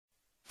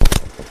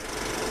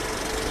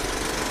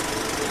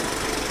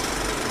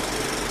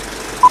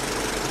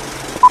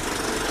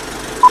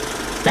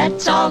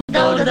Let's all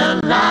go to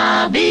the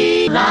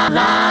lobby,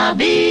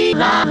 lobby,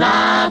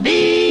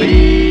 lobby.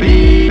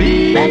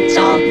 Let's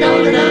all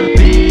go to the.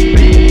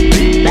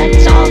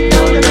 Let's all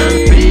go to the.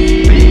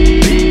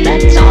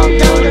 Let's all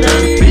go to the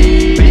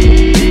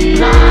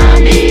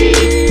lobby.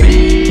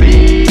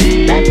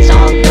 Let's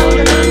all go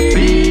to the.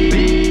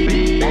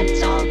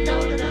 Let's all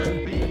go to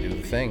the. Do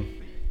the thing.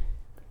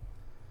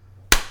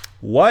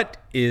 What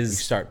You is?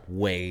 start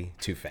way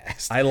too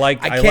fast. I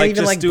like can't even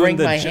just like doing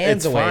bring my the. hands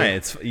It's away. fine.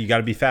 It's you got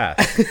to be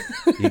fast.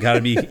 you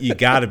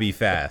gotta be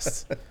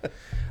fast.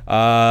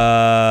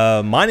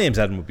 My name's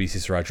Adam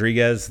Obesis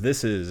Rodriguez.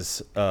 This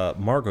is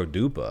Marco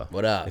Dupa.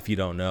 What up? If you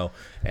don't know,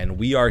 and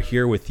we are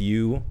here with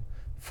you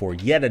for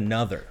yet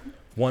another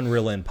One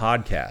Reel In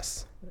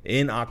podcast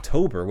in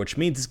October, which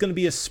means it's going to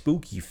be a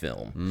spooky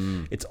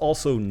film. It's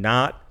also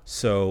not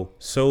so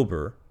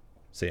sober.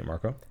 Say it,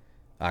 Marco.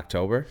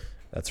 October.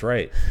 That's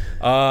right.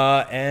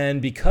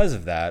 And because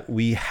of that,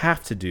 we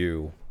have to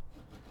do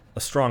a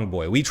strong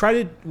boy. We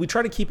try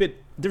to keep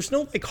it. There's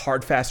no like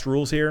hard fast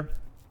rules here,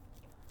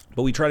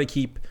 but we try to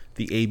keep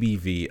the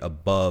ABV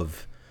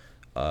above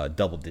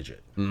double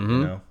digit. You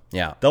know?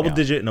 Yeah. Double yeah.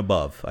 digit and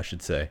above, I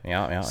should say.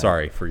 Yeah.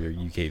 Sorry for your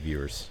UK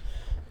viewers.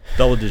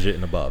 Double digit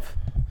and above.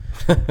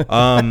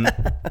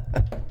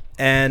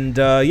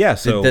 Yeah.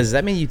 So Does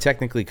that mean you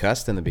technically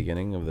cussed in the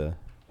beginning of the?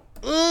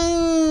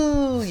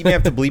 you may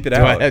have to bleep it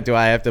out. Do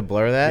I have to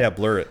blur that? Yeah,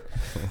 blur it.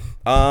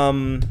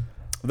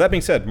 That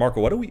being said, Marco,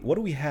 what do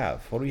we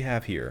have? What do we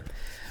have here?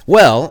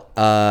 Well,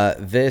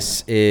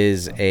 this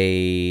is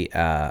a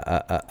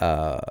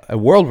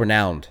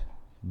world-renowned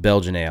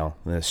Belgian ale,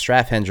 the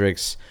Straf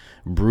Hendricks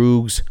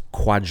Bruges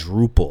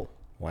Quadruple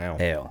Wow.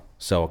 Ale.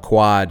 So a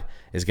quad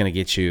is going to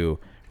get you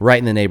right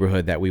in the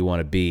neighborhood that we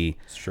want to be.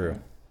 It's true.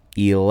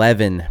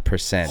 11%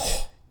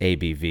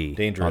 ABV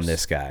Dangerous. on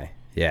this guy.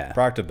 Yeah.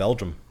 Product of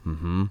Belgium.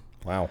 Mm-hmm.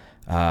 Wow.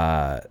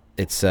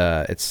 It's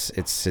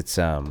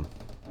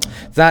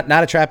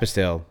not a Trappist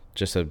ale,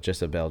 just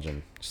a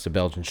Belgian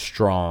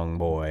strong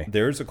boy.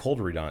 There's a cold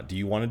read on it. Do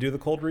you want to do the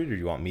cold read or do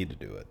you want me to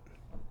do it?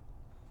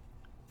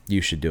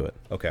 You should do it.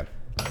 Okay.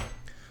 I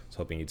was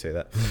hoping you'd say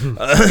that.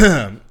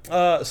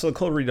 So the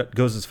cold read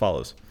goes as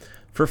follows.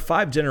 For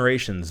 5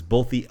 generations,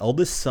 both the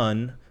eldest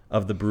son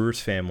of the brewer's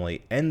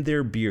family and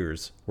their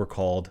beers were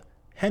called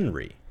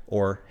Henry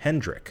or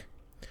Hendrik.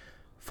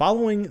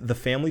 Following the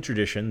family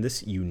tradition,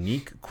 this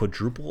unique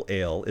quadruple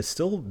ale is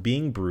still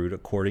being brewed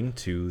according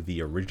to the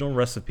original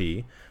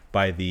recipe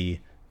by the,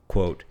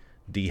 quote,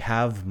 De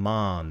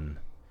Haveman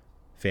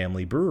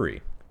family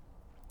brewery,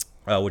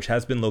 which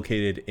has been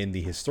located in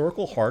the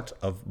historical heart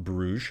of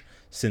Bruges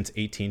since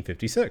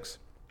 1856.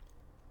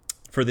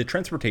 For the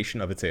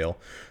transportation of its ale,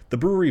 the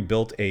brewery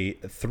built a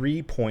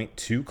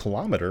 3.2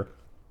 kilometer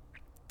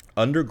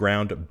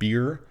underground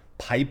beer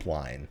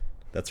pipeline.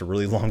 That's a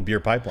really long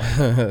beer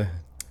pipeline.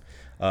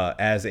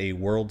 As a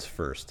world's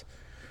first.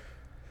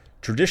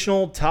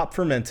 Traditional top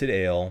fermented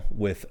ale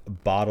with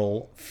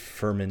bottle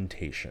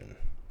fermentation.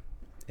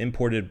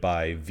 Imported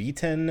by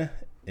V10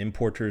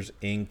 Importers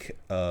Inc.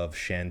 of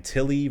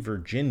Chantilly,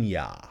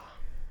 Virginia.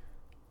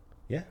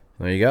 Yeah,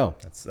 There you go.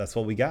 that's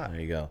what we got.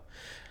 There you go.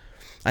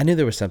 I knew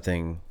there was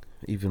something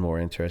even more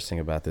interesting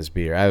about this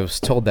beer. I was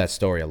told that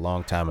story a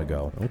long time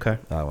ago. Okay.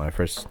 When I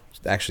first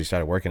actually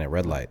started working at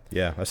Red Light.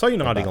 Yeah, I saw you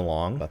nodding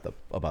along.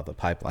 About the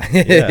pipeline.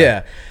 Yeah.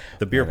 Yeah.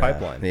 The beer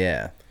pipeline.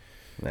 Yeah.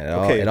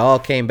 Okay. It all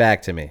came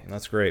back to me.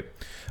 That's great.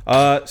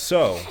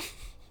 So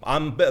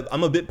I'm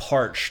a bit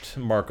parched,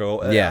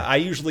 Marco. Yeah. I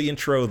usually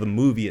intro the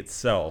movie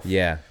itself.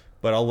 Yeah.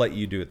 But I'll let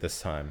you do it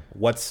this time.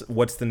 What's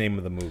the name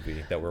of the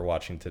movie that we're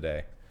watching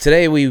today?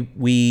 Today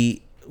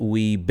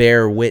we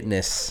bear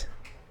witness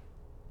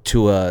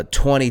to a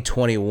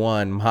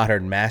 2021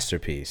 modern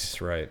masterpiece.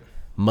 That's right.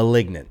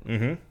 Malignant.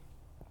 Mm-hmm.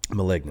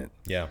 Malignant.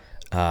 Yeah.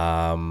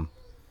 A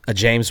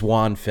James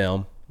Wan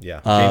film. Yeah.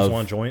 James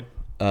Wan joint.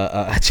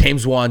 A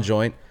James Wan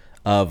joint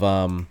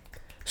of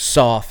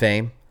Saw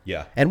fame.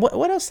 Yeah. And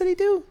what else did he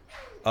do?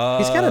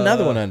 He's got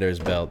another one under his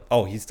belt.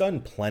 Oh, he's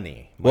done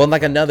plenty. Well,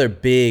 like another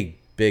big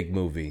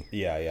movie.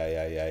 Yeah.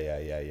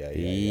 Yeah.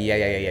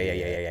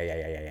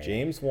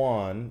 James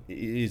Wan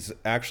is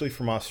actually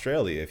from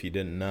Australia, if you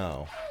didn't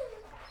know.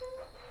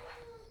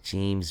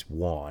 James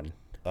Wan.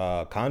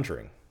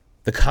 Conjuring.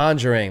 The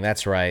Conjuring,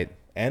 that's right.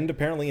 And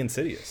apparently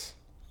Insidious.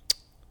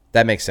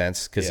 That makes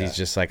sense because Yeah. he's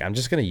just like, I'm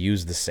just going to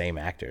use the same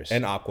actors.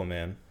 And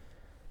Aquaman.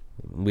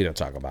 We don't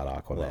talk about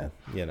Aquaman. Well,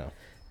 you know.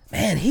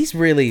 Man, he's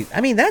really,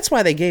 that's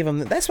why they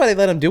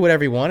let him do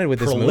whatever he wanted with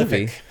this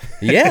movie. Prolific.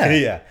 Yeah.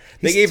 Yeah.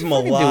 They gave him a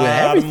fucking doing lot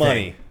of everything.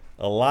 money.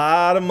 A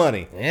lot of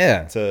money.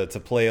 Yeah. To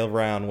play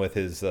around with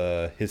his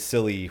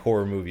silly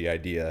horror movie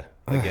idea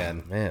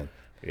again. Man.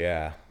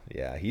 Yeah.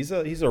 He's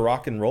a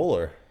rock and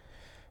roller.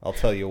 I'll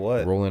tell you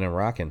what. Rolling and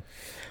rocking.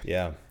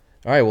 Yeah.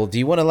 All right, well, do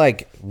you want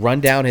to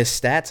run down his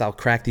stats? I'll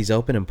crack these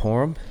open and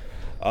pour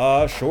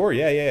them. Sure.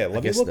 Yeah. Let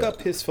me guess look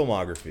up his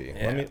filmography.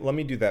 Yeah. Let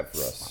me do that for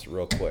us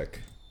real quick.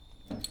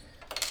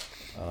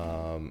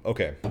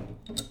 Okay.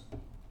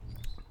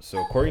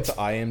 So according to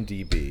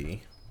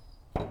IMDb,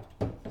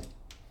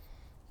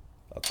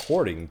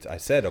 I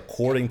said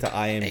according to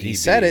IMDb. He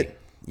said it.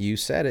 You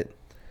said it.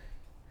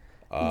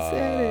 He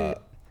said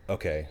it.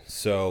 Okay,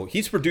 so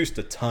he's produced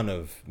a ton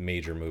of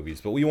major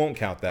movies, but we won't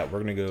count that.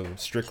 We're going to go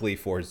strictly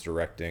for his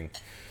directing.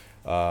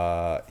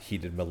 He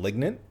did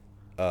Malignant,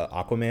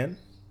 Aquaman,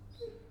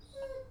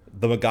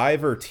 the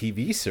MacGyver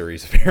TV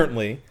series,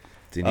 apparently.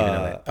 Didn't even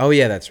know that. Oh,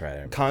 yeah, that's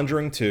right.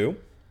 Conjuring 2,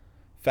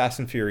 Fast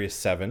and Furious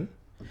 7.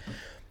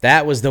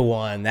 That was the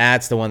one.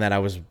 That's the one that I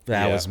was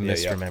yeah.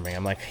 misremembering.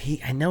 I'm like,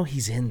 I know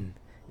he's in.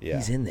 Yeah.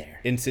 He's in there.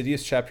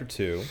 Insidious Chapter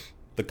 2,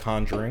 The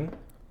Conjuring,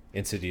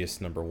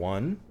 Insidious number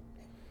 1,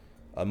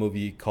 a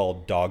movie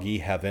called Doggy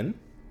Heaven,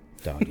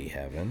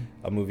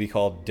 a movie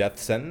called Death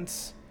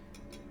Sentence,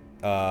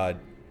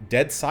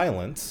 Dead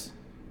Silence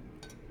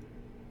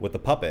with a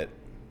puppet.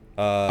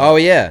 Oh,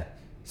 yeah.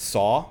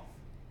 Saw,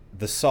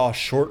 the Saw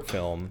short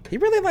film, He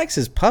really likes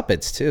his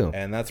puppets, too.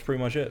 and that's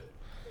pretty much it.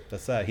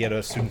 That's that. He had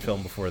a student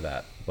film before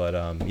that. But,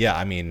 yeah,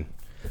 I mean,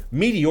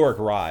 meteoric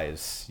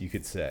rise, you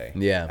could say.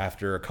 Yeah.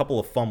 After a couple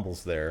of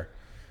fumbles there.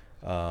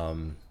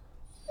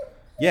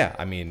 Yeah,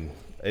 I mean,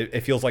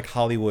 it feels like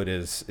Hollywood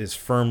is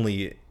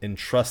firmly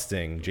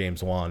entrusting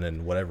James Wan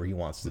in whatever he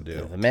wants to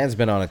do. The man's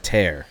been on a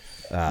tear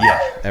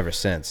ever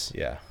since.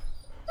 Yeah.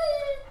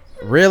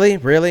 Really?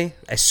 Really?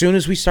 As soon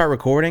as we start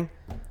recording?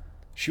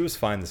 She was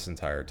fine this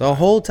entire time. The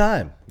whole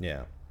time.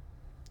 Yeah.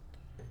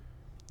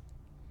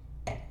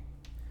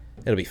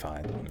 It'll be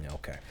fine. Yeah,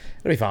 okay.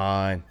 It'll be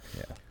fine.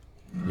 Yeah.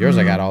 Yours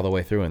I got all the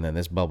way through, and then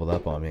this bubbled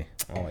up on me.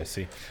 Oh, I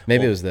see.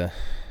 Maybe it was the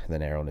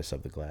narrowness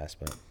of the glass,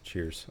 but...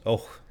 Cheers.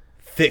 Oh,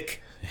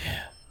 thick.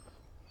 Yeah.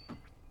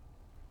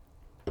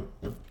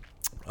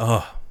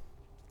 Oh.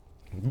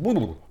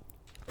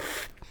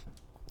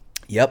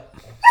 Yep.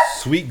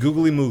 Sweet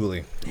googly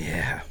moogly.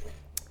 Yeah.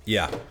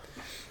 Yeah.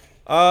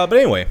 But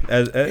anyway,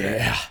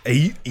 Yeah.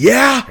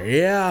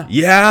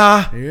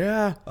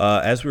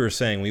 As we were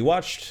saying, we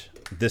watched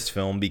this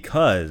film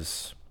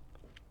because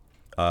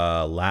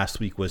last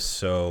week was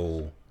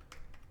so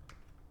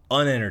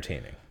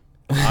unentertaining.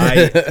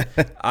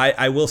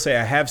 I will say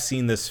I have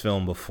seen this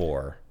film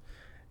before,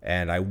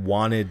 and I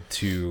wanted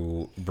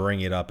to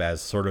bring it up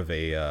as sort of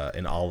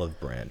an olive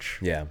branch.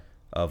 Yeah.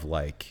 Of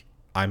like,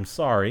 I'm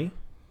sorry.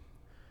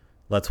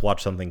 Let's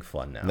watch something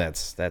fun now.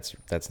 That's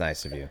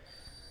nice of you.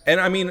 And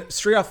I mean,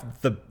 straight off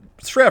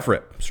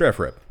rip.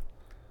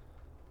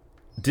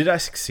 Did I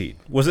succeed?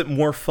 Was it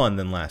more fun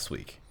than last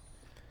week?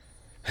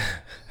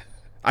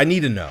 I need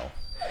to know.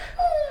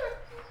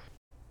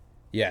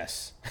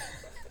 Yes.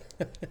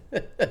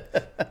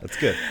 That's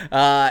good.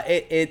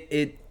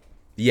 It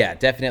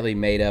definitely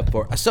made up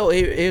for. So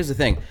here's the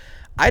thing.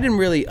 I didn't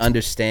really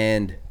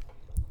understand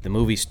the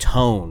movie's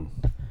tone.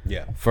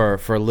 Yeah. For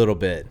a little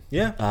bit.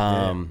 Yeah.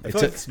 I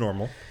feel like it's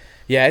normal.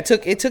 Yeah, it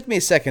took me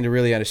a second to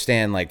really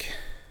understand like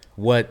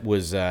what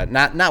was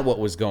not what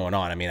was going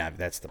on. I mean,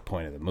 that's the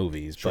point of the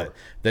movies, Sure. but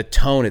the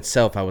tone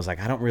itself, I was like,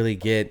 I don't really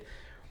get.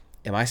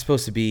 Am I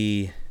supposed to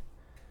be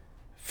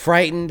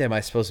frightened? Am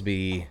I supposed to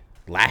be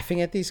laughing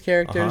at these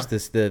characters?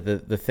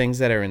 The things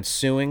that are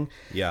ensuing.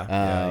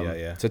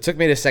 Yeah. So it took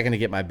me a second to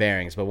get my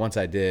bearings, but once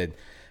I did,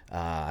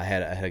 I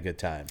had a good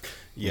time.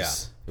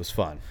 It was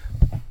fun.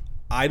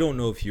 I don't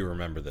know if you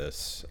remember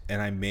this,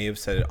 and I may have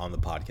said it on the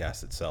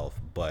podcast itself,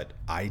 but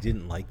I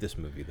didn't like this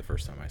movie the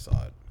first time I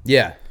saw it.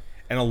 Yeah.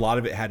 And a lot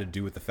of it had to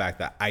do with the fact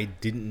that I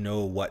didn't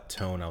know what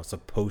tone I was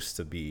supposed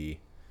to be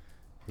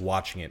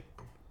watching it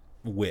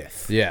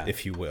with,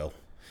 if you will.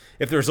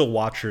 If there's a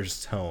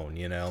watcher's tone,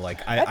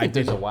 like I think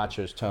there's a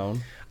watcher's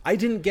tone. I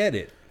didn't get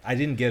it. I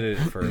didn't get it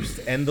at first.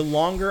 And the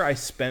longer I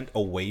spent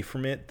away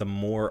from it, the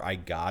more I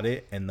got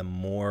it, and the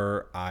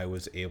more I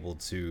was able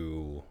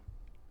to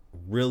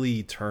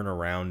really turn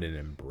around and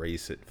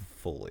embrace it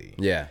fully.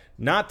 Yeah.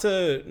 Not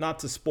to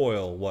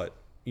spoil what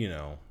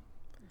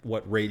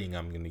rating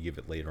I'm going to give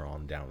it later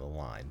on down the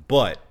line.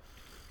 But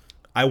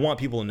I want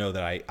people to know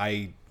that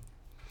I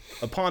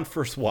upon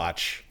first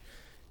watch,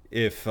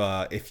 if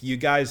you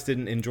guys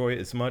didn't enjoy it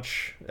as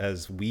much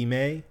as we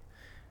may,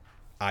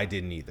 I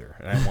didn't either.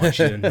 And I want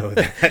you to know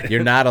that.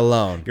 You're not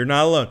alone. You're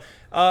not alone.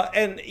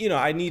 And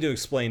I need to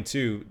explain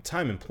too,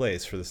 time and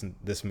place for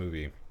this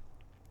movie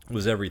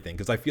was everything,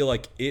 because I feel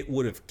like it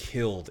would have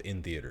killed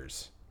in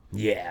theaters.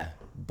 Yeah.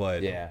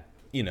 But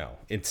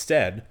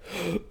instead,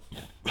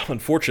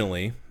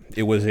 unfortunately,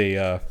 it was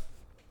the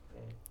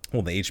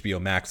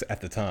HBO Max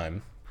at the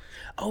time.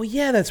 Oh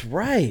yeah, that's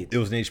right. It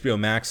was an HBO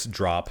Max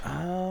drop.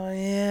 Oh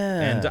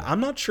yeah. And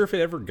I'm not sure if it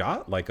ever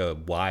got like a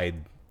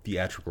wide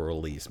theatrical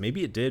release.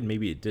 Maybe it did,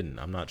 maybe it didn't.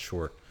 I'm not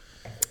sure.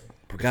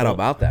 Forgot all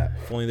about that.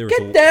 If only there was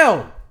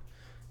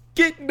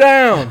Get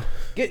down.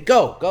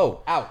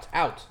 Go.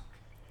 Out.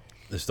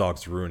 This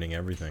dog's ruining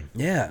everything.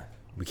 Yeah.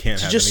 We can't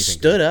She have just anything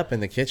stood up in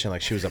the kitchen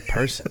like she was a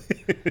person.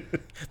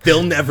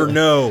 They'll never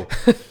know.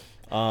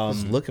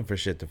 Just looking for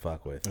shit to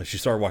fuck with. If she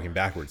started walking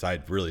backwards,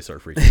 I'd really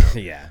start freaking out.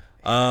 Yeah.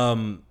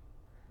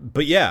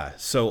 But yeah,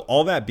 so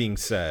all that being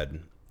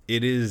said,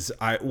 it is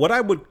what I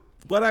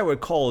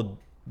would call a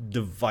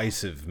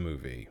divisive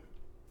movie.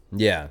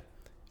 Yeah.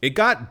 It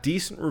got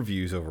decent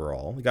reviews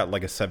overall. It got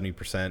like a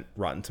 70%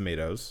 Rotten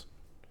Tomatoes.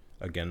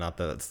 Again, not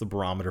that that's the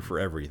barometer for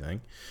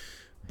everything,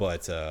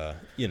 but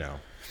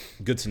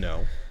good to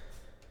know.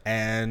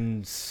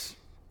 And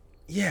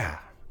yeah,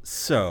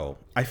 so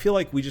I feel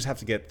like we just have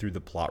to get through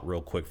the plot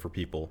real quick for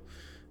people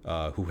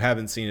who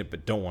haven't seen it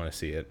but don't want to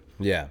see it.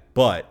 Yeah.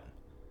 But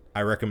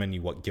I recommend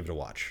you give it a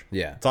watch.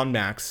 Yeah. It's on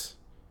Max.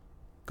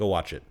 Go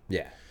watch it.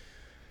 Yeah.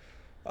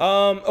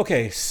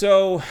 Okay,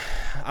 so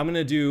I'm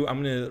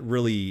gonna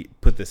really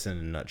put this in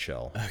a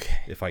nutshell. Okay.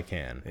 If I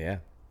can. Yeah.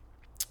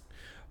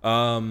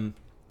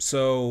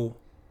 So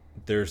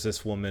there's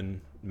this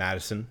woman,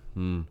 Madison.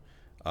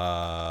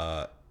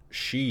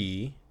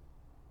 She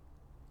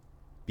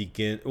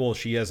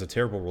has a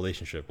terrible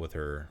relationship with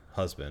her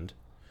husband.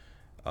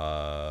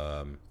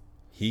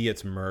 He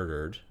gets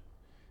murdered,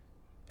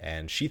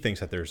 and she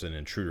thinks that there's an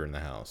intruder in the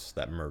house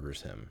that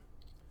murders him.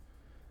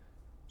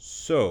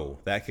 So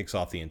that kicks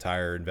off the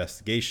entire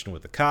investigation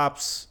with the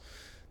cops.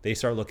 They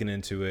start looking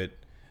into it.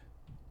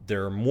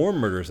 There are more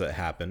murders that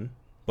happen,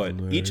 but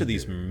each of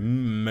these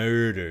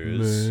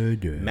murders,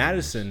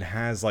 Madison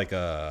has like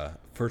a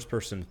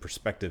first-person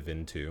perspective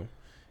into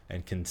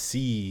and can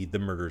see the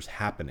murders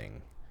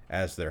happening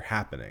as they're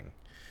happening.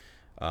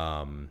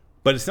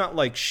 But it's not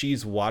like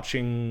she's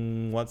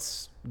watching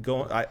what's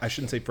going... I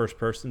shouldn't say first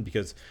person,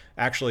 because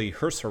actually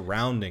her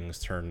surroundings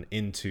turn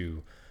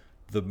into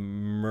the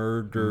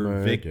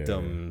murder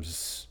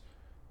victims'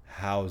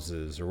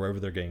 houses or wherever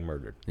they're getting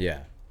murdered.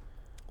 Yeah.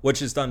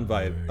 Which is done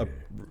by a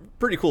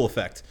pretty cool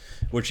effect,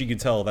 which you can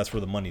tell that's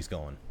where the money's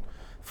going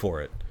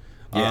for it.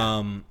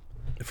 Yeah.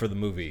 For the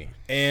movie.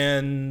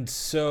 And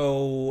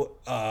so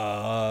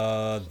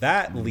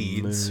that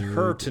leads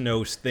her to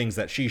know things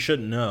that she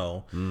shouldn't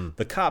know.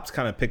 The cops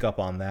kind of pick up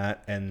on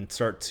that and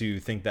start to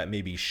think that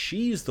maybe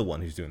she's the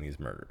one who's doing these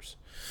murders.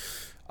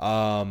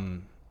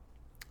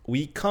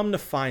 We come to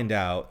find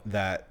out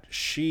that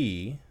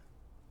she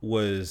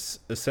was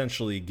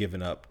essentially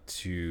given up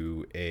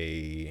to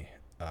a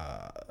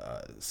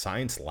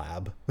science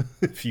lab,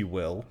 if you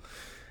will,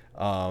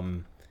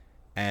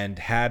 and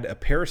had a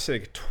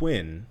parasitic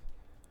twin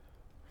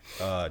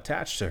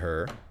attached to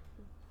her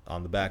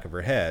on the back of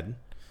her head.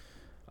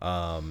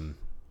 What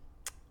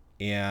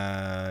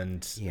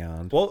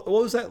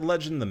was that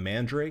legend? The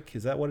Mandrake?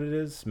 Is that what it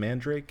is?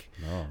 Mandrake?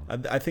 No.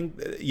 I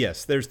think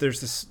yes. There's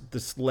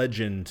this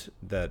legend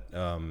that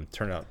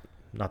turned out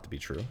not to be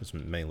true, as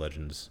many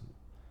legends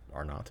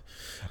are not.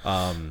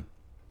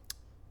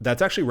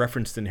 That's actually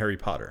referenced in Harry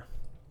Potter.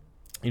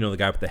 You know, the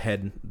guy with the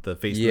head, the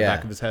face in the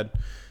back of his head.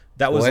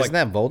 That was isn't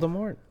that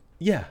Voldemort?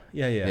 Yeah.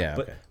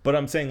 Okay. But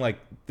I'm saying like,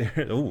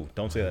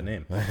 don't say that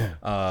name.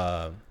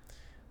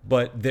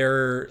 But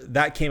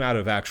that came out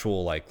of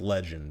actual like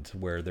legend,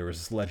 where there was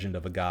this legend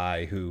of a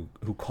guy who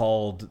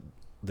called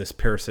this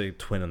parasitic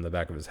twin on the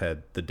back of his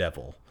head the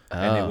devil,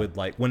 and it would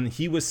like when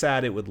he was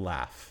sad it would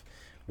laugh,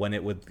 when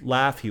it would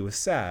laugh he was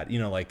sad,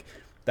 like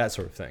that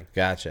sort of thing.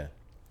 Gotcha.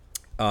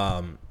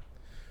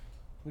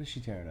 What is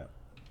she tearing up?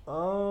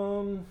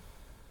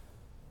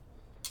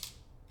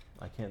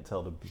 I can't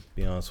tell, to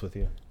be honest with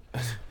you.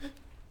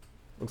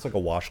 Looks like a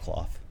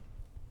washcloth.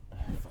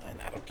 Fine,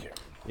 I don't care.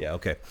 Yeah,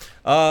 okay.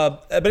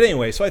 But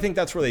anyway, so I think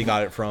that's where they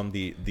got it from,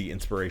 the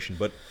inspiration.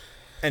 But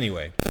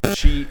anyway,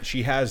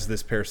 she has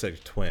this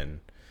parasitic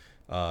twin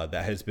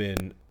that has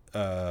been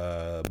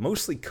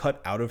mostly cut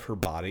out of her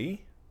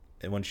body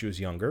when she was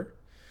younger.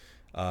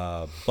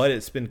 But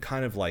it's been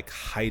kind of like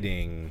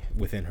hiding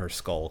within her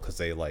skull because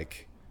they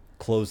like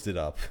closed it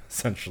up,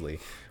 essentially,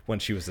 when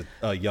she was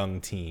a young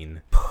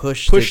teen.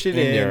 Pushed it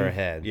into her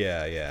head.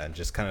 Yeah, and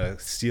just kind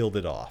of sealed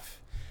it off.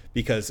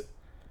 Because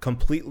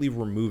completely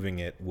removing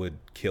it would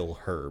kill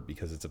her,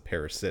 because it's a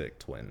parasitic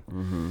twin.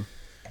 Mm-hmm.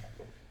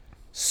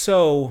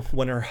 So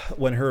when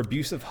her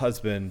abusive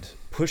husband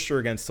pushed her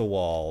against the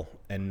wall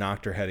and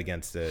knocked her head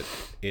against it,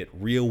 it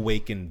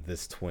reawakened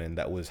this twin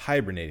that was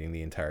hibernating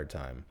the entire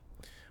time.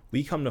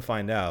 We come to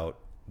find out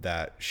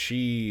that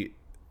she's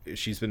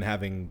been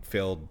having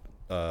failed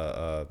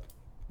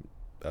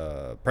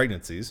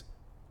pregnancies,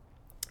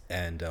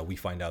 and we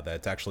find out that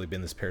it's actually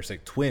been this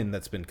parasitic twin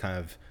that's been kind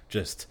of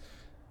just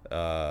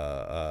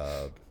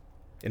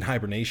in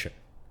hibernation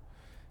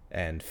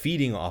and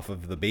feeding off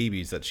of the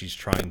babies that she's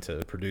trying to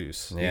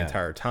produce the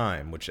entire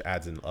time, which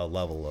adds a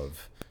level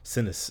of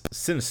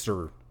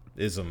sinisterism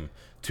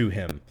to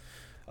him.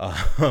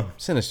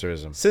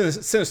 Sinisterism.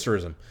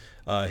 Sinisterism.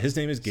 His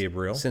name is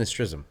Gabriel.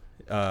 Sinistrism.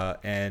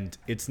 And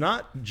it's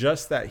not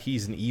just that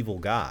he's an evil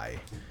guy,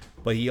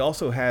 but he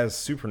also has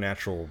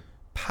supernatural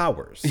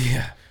powers.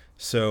 Yeah.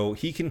 So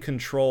he can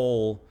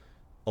control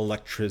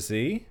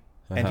electricity,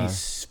 and he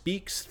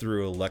speaks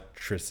through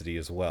electricity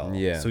as well.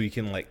 Yeah. So he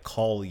can like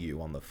call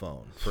you on the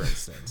phone, for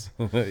instance.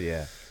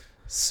 Yeah.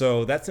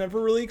 So that's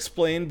never really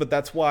explained, but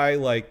that's why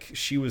like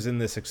she was in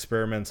this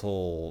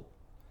experimental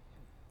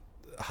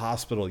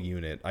hospital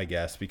unit, I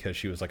guess, because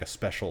she was like a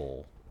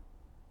special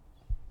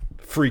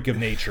freak of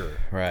nature,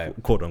 right?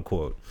 Quote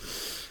unquote.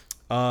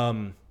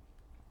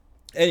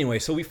 Anyway,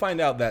 so we find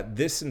out that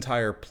this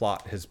entire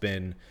plot has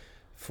been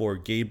for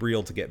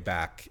Gabriel to get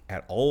back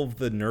at all of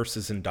the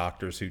nurses and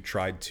doctors who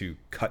tried to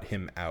cut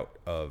him out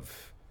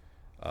of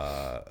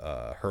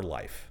her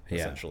life,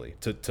 essentially,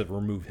 to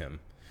remove him.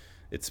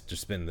 It's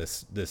just been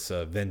this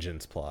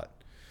vengeance plot.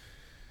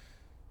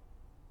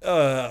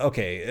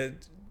 Okay.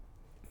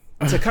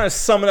 To kind of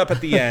sum it up at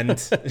the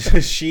end,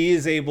 she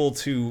is able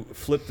to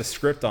flip the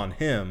script on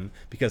him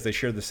because they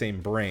share the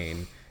same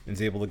brain, and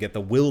is able to get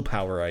the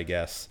willpower, I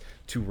guess,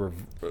 to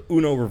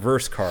Uno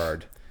reverse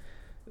card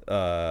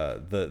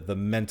the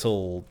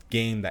mental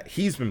game that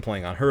he's been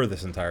playing on her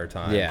this entire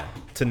time. Yeah.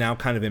 To now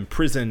kind of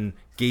imprison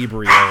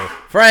Gabriel.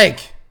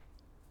 Frank.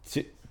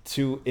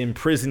 To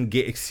imprison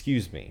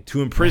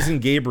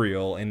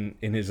Gabriel in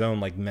his own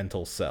like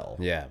mental cell.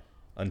 Yeah.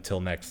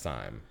 Until next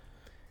time.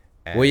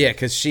 Well, yeah,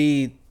 because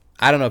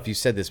I don't know if you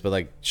said this, but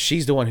like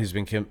she's the one who's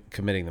been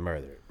committing the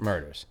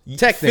murders.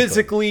 Technically,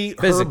 physically,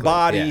 her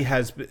body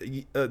has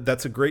been,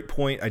 that's a great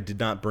point I did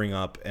not bring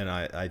up, and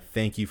I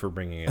thank you for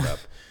bringing it up.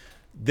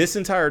 This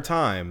entire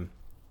time,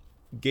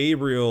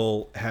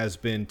 Gabriel has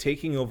been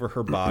taking over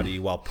her body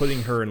while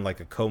putting her in like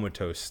a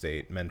comatose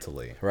state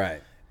mentally.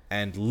 Right.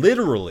 And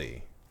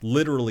literally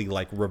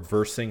like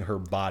reversing her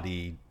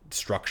body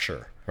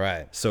structure.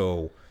 Right.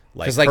 So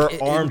like her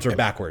arms are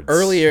backwards.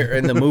 Earlier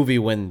in the movie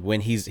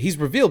when he's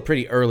revealed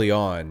pretty early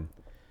on,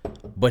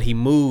 but he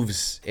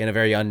moves in a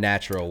very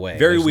unnatural way.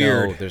 Very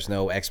weird. There's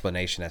no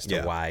explanation as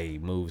to why he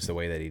moves the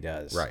way that he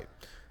does. Right.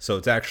 So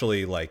it's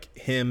actually like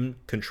him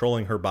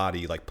controlling her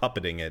body, like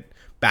puppeting it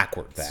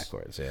backwards.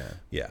 Yeah.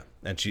 Yeah.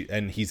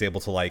 And he's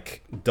able to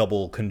like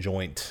double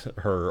conjoint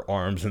her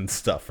arms and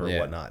stuff or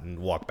whatnot and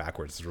walk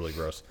backwards. It's really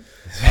gross.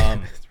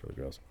 It's really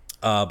gross.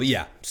 But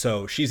yeah,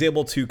 so she's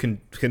able to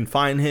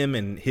confine him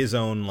in his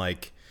own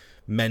like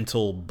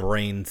mental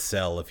brain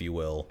cell, if you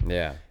will.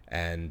 Yeah.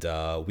 And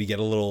we get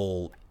a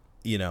little,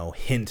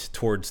 hint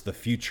towards the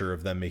future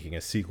of them making a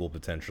sequel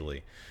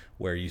potentially,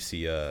 where you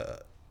see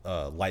a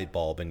light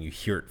bulb and you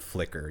hear it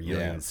flicker. You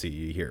don't even see,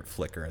 you hear it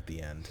flicker at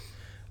the end.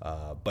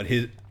 But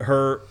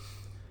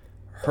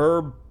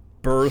her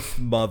birth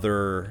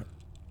mother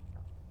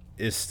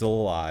is still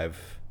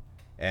alive,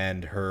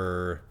 and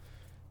her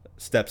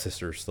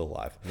stepsister is still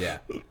alive. Yeah.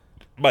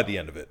 By the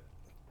end of it.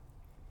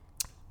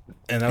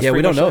 And that's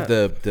we don't know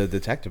if the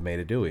detective made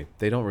it, do we?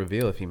 They don't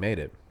reveal if he made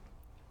it,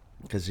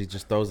 because he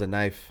just throws a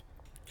knife.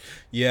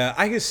 Yeah,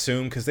 I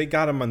assume because they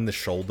got him on the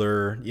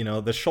shoulder.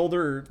 The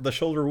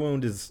shoulder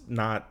wound is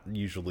not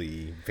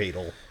usually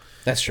fatal.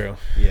 That's true.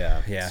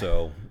 Yeah. Yeah.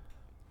 So.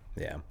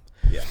 Yeah.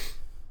 Yeah.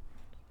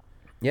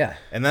 Yeah.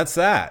 And that's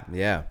that.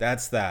 Yeah.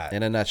 That's that.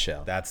 In a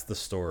nutshell. That's the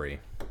story.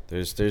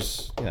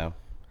 There's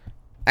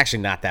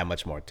actually not that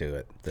much more to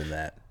it than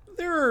that.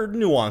 There are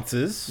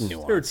nuances.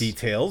 There are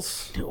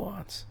details.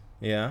 Nuance.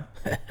 Yeah.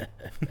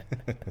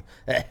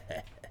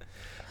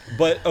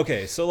 But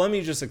okay, so let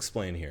me just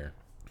explain here.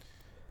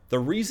 The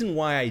reason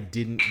why I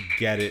didn't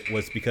get it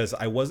was because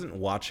I wasn't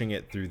watching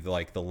it through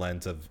the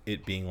lens of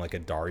it being like a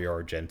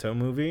Dario Argento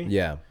movie.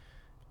 Yeah.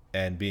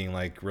 And being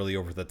like really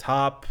over the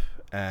top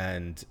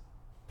and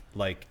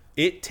like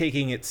it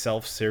taking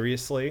itself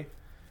seriously,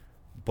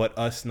 but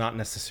us not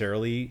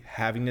necessarily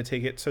having to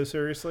take it so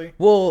seriously.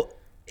 Well,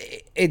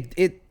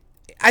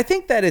 I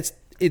think that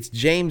it's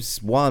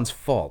James Wan's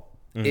fault.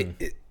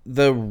 Mm-hmm.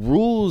 The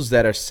rules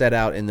that are set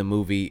out in the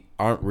movie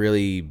aren't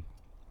really,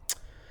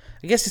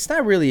 I guess it's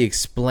not really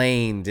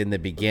explained in the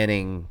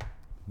beginning,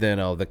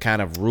 the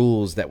kind of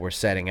rules that we're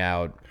setting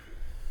out.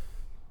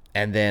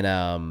 And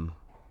then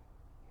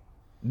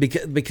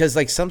because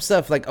like some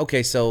stuff, like,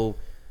 okay, so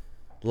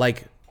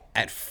like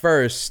at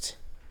first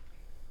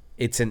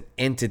it's an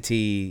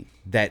entity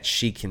that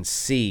she can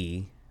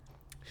see.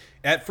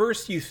 At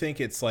first you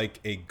think it's like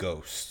a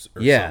ghost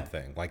or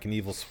something, like an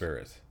evil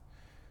spirit.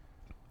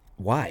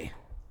 Why?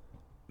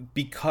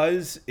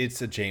 Because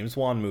it's a James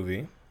Wan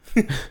movie.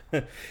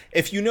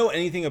 If you know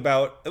anything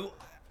about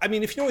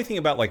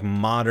like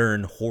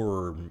modern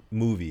horror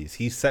movies,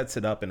 he sets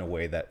it up in a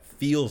way that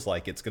feels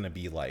like it's going to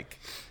be like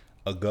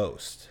a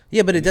ghost.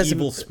 Yeah, but it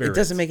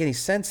doesn't make any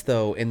sense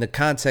though in the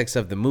context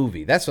of the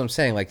movie. That's what I'm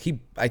saying. Like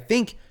I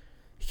think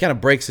he kind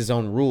of breaks his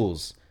own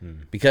rules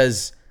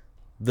because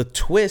the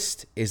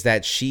twist is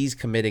that she's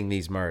committing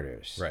these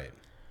murders. Right.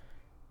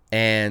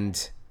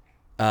 And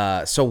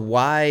so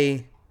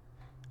why,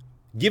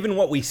 given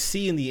what we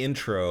see in the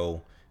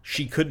intro,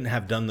 she couldn't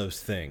have done those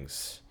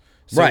things.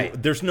 So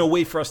right. There's no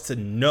way for us to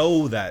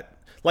know that,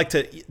 like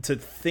to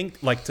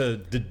think, like to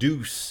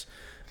deduce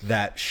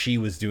that she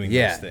was doing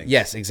those things.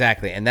 Yes,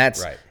 exactly. And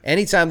that's right.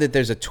 Anytime that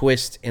there's a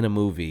twist in a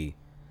movie,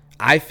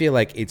 I feel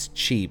like it's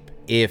cheap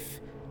if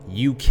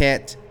you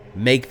can't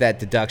make that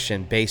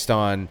deduction based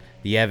on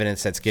the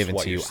evidence that's given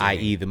to you,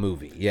 i.e. the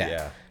movie.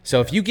 Yeah.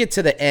 So if you get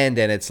to the end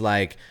and it's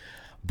like,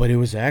 but it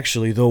was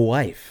actually the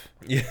wife.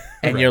 Yeah.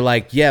 And you're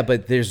like, yeah,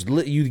 but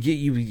you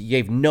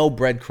gave no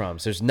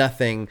breadcrumbs. There's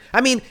nothing.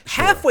 I mean,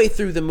 halfway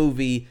through the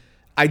movie,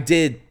 I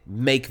did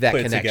make that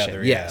connection.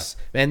 Together, yes.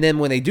 Yeah. And then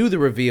when they do the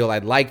reveal, I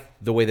like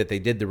the way that they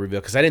did the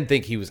reveal because I didn't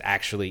think he was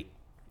actually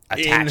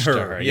attached to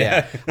her.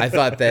 Yeah. I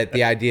thought that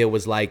the idea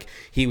was like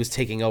he was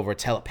taking over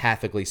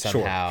telepathically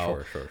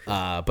somehow. Sure.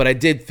 But I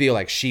did feel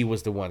like she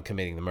was the one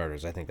committing the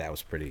murders. I think that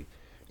was pretty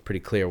pretty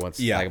clear once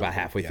Yeah. like about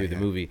halfway Yeah, through the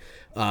yeah. movie.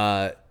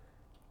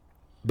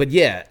 But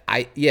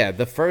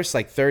the first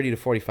like 30 to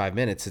 45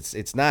 minutes,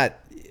 it's not,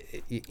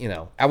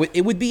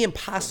 it would be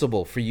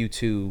impossible for you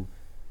to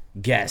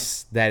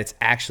guess that it's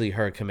actually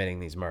her committing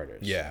these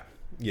murders. Yeah.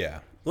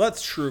 Well,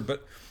 that's true,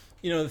 but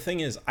the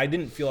thing is, I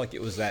didn't feel like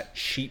it was that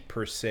cheap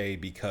per se,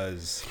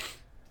 because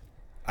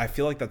I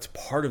feel like that's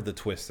part of the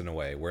twist in a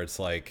way, where it's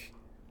like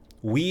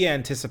we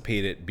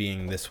anticipate it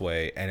being this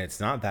way, and it's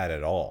not that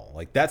at all.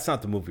 Like, that's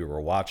not the movie we're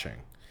watching.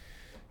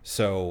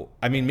 So,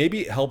 I mean,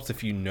 maybe it helps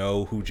if you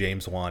know who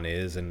James Wan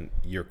is and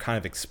you're kind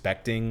of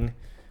expecting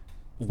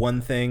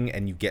one thing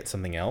and you get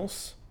something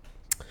else.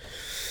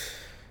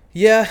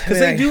 Yeah, Because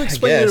they do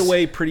explain it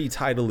away pretty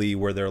tidily,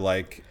 where they're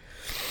like,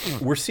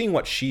 we're seeing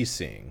what she's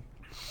seeing.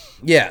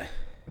 Yeah.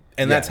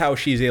 And that's how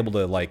she's able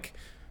to, like,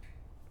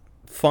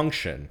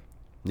 function.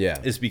 Yeah.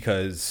 Is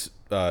because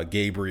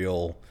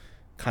Gabriel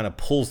kind of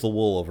pulls the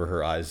wool over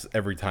her eyes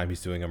every time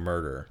he's doing a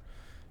murder,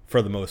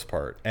 for the most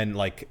part, and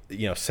like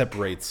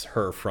separates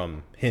her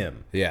from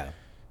him. Yeah.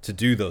 To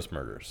do those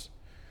murders.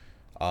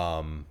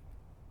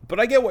 But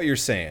I get what you're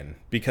saying,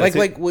 because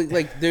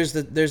like there's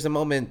the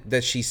moment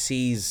that she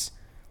sees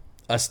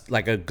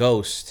like a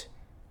ghost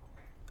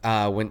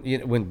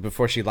when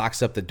before she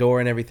locks up the door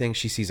and everything,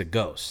 she sees a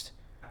ghost.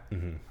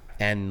 Mm-hmm.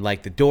 And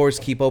like the doors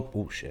keep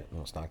open. Oh shit!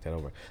 Almost knocked that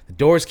over. The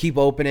doors keep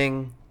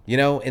opening.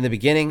 In the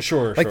beginning.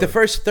 Sure. Like the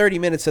first 30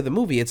 minutes of the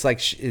movie, it's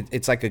like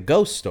it's like a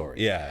ghost story.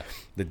 Yeah.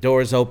 The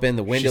doors open.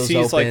 The windows she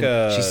sees open.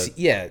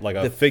 Like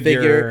a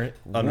figure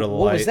under the light.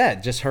 What was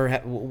that? Just her.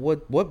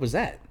 What was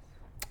that?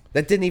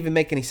 That didn't even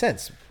make any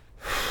sense.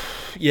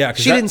 Yeah.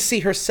 She didn't see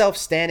herself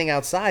standing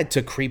outside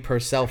to creep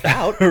herself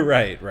out.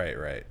 Right.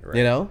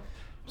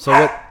 So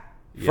what,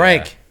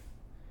 Frank? Yeah.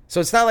 So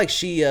it's not like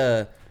she,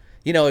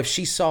 if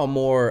she saw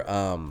more,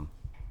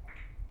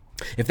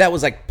 if that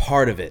was like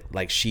part of it,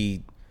 like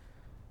she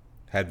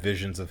had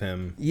visions of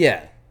him.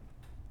 Yeah.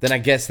 Then I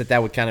guess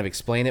that would kind of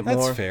explain it more.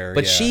 That's fair.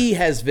 But she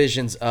has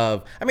visions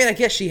of. I mean, I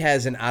guess she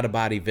has an out of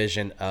body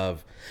vision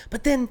of.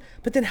 But then,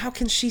 how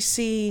can she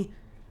see?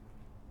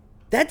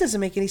 That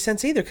doesn't make any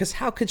sense either. Because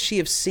how could she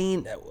have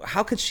seen?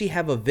 How could she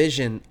have a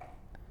vision?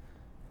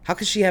 How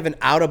could she have an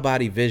out of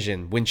body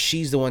vision when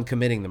she's the one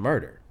committing the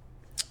murder?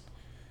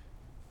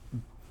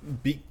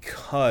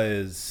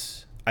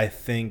 Because I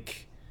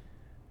think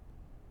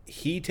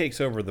he takes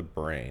over the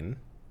brain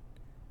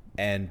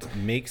and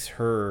makes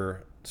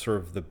her sort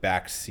of the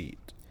back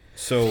seat.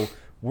 So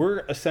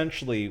we're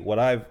essentially what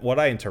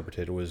I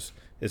interpreted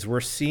is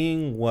we're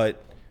seeing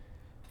what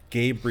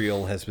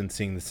Gabriel has been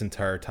seeing this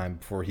entire time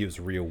before he was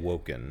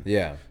reawoken.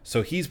 Yeah.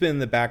 So he's been in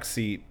the back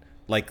seat,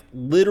 like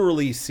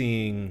literally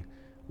seeing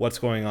what's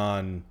going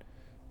on,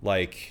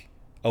 like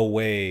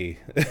away,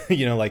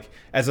 like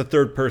as a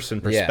third person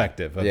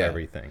perspective of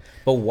everything.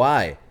 But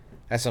why?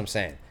 That's what I'm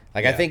saying.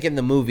 Like, I think in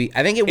the movie,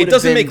 I think it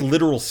doesn't make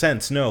literal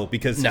sense,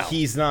 because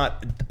he's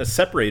not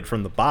separated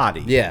from the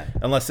body. Yeah.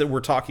 Unless we're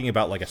talking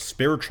about like a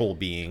spiritual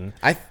being.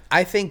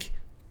 I think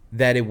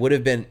that it would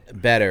have been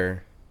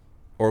better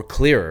or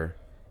clearer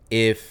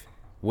if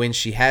when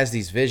she has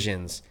these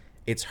visions,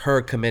 it's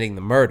her committing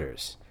the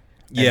murders.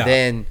 Yeah.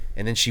 And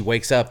then she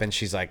wakes up and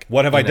she's like,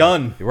 what have I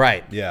done?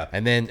 Right. Yeah.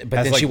 And then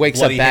she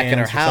wakes up back in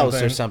her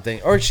house or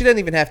something. Or she doesn't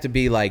even have to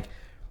be like,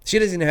 she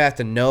doesn't even have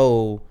to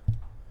know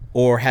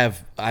or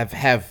have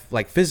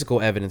like physical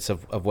evidence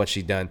of what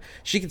she'd done.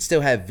 She could still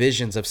have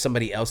visions of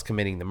somebody else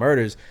committing the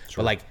murders,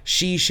 but like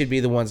she should be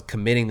the ones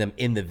committing them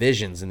in the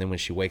visions. And then when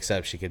she wakes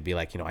up, she could be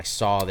like, I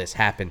saw this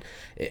happen.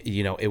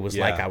 It was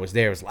like I was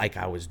there. It was like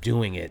I was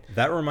doing it.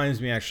 That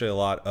reminds me actually a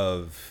lot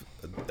of,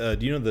 do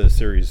you know the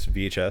series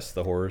VHS,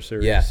 the horror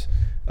series? Yeah.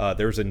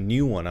 There's a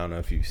new one. I don't know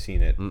if you've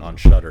seen it on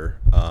Shudder.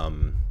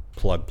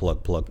 Plug.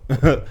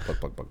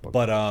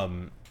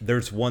 But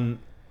there's one.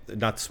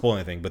 Not to spoil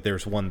anything, but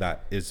there's one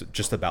that is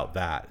just about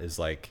that. Is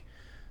like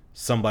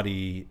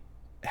somebody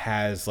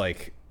has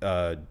like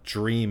a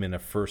dream in a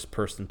first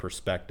person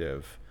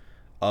perspective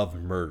of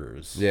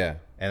murders. Yeah.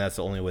 And that's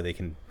the only way they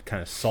can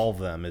kind of solve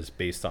them is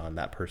based on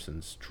that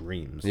person's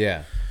dreams.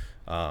 Yeah.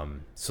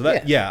 So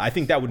that, I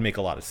think that would make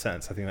a lot of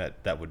sense. I think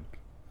that would.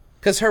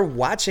 Because her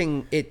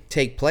watching it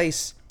take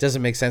place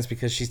doesn't make sense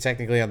because she's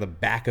technically on the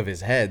back of his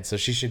head, so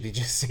she should be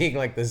just seeing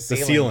like the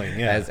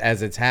ceiling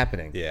as it's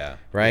happening. Yeah.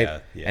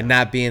 Right? Yeah. And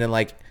not being in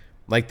like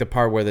the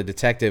part where the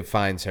detective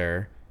finds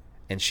her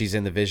and she's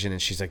in the vision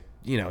and she's like,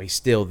 he's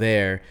still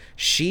there.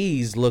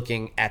 She's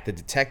looking at the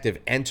detective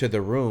enter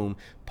the room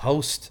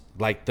post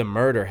like the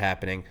murder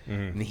happening,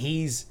 and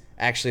he's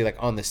actually like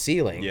on the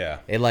ceiling. Yeah.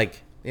 It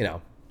like,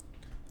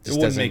 it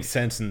wouldn't make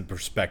sense in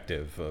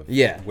perspective of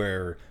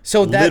where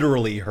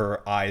literally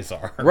her eyes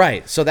are.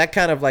 Right. So that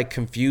kind of like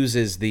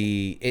confuses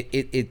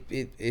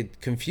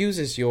it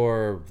confuses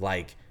your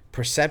like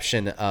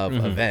perception of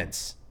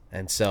events.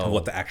 And so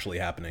what's actually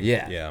happening.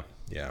 Yeah.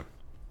 Yeah.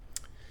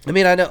 I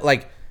mean, I know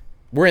like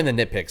we're in the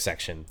nitpick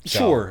section.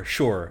 So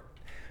Sure.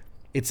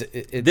 This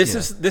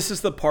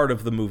is the part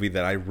of the movie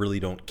that I really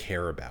don't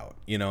care about.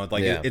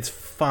 It's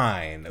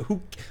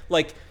fine.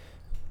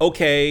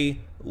 Okay,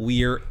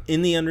 we're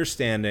in the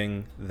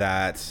understanding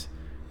that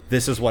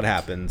this is what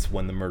happens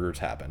when the murders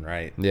happen,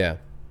 right? Yeah.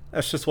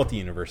 That's just what the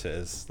universe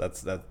is.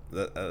 That's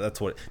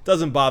what it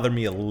doesn't bother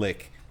me a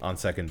lick on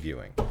second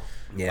viewing.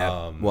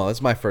 Yeah. Well,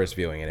 it's my first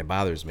viewing, and it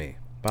bothers me. It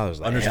bothers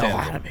the hell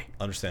out of me.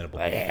 Understandable.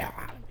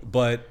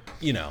 But,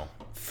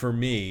 for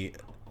me,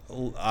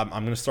 I'm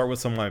going to start with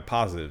some of my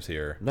positives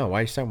here. No, why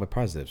are you starting with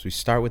positives? We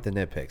start with the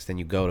nitpicks, then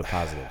you go to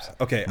positives.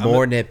 Okay.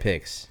 More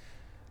nitpicks.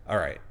 All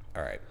right.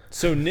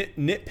 So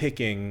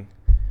nitpicking,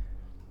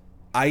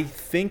 I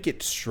think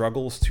it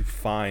struggles to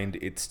find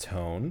its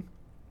tone.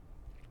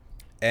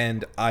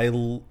 And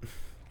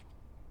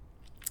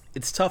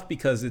it's tough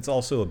because it's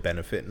also a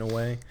benefit in a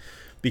way.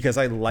 Because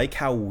I like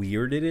how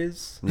weird it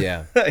is.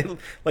 Yeah.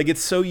 Like,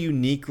 it's so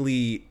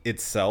uniquely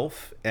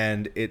itself,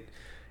 and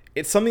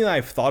it's something that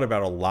I've thought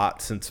about a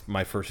lot since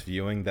my first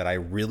viewing that I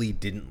really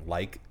didn't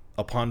like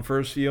upon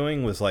first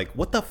viewing was like,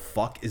 what the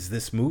fuck is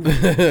this movie?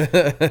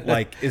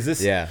 Like, is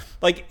this... Yeah.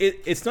 Like,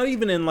 it's not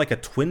even in, like, a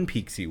Twin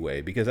Peaksy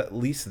way, because at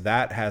least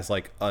that has,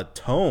 like, a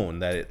tone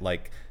that it,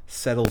 like,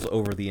 settles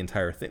over the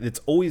entire thing. It's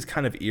always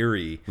kind of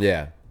eerie.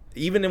 Yeah.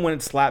 Even when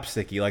it's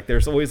slapsticky, like,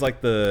 there's always,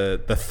 like,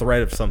 the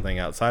threat of something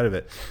outside of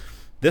it.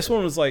 This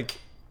one was like,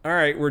 all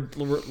right, we're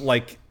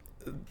like...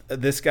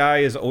 This guy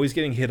is always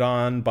getting hit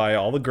on by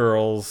all the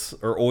girls,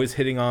 or always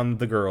hitting on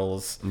the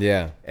girls.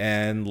 Yeah.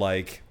 And,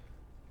 like,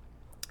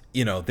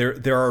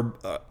 there are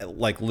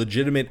like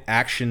legitimate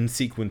action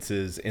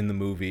sequences in the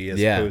movie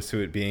as opposed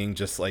to it being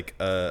just like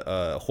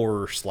a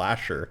horror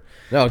slasher.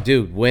 No,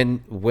 dude,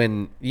 when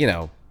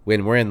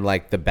we're in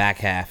like the back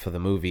half of the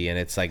movie and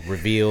it's like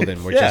revealed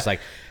and we're just like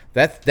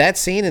that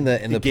scene in the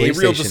Gabriel police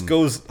station just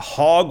goes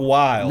hog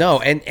wild. No,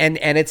 and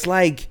it's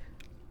like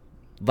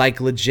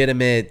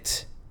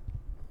legitimate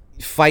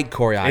fight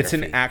choreography. It's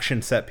an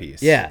action set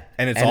piece. Yeah.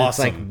 And it's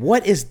awesome.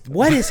 It's like,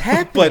 what is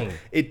happening? But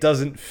it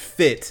doesn't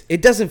fit.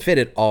 It doesn't fit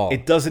at all.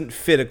 It doesn't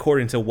fit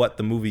according to what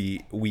the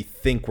movie we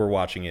think we're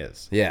watching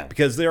is. Yeah.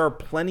 Because there are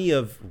plenty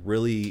of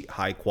really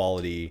high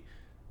quality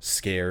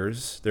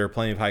scares. There are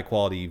plenty of high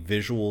quality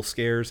visual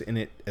scares in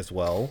it as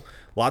well.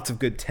 Lots of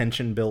good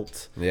tension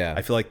built. Yeah.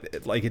 I feel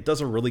like it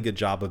does a really good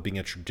job of being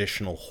a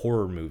traditional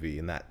horror movie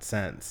in that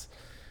sense.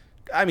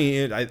 I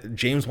mean,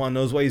 James Wan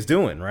knows what he's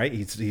doing, right?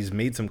 He's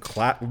made some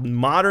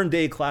modern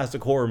day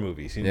classic horror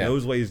movies. He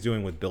knows what he's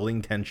doing with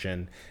building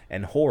tension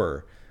and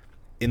horror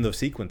in those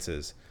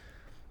sequences.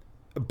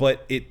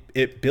 But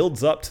it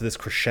builds up to this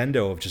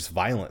crescendo of just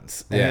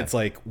violence, and it's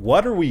like,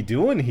 what are we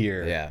doing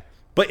here? Yeah.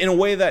 But in a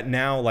way that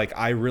now, like,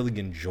 I really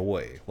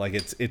enjoy. Like,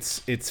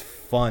 it's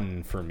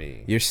fun for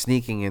me. You're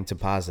sneaking into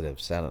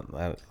positives.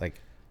 I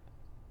like.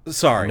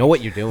 Sorry. I know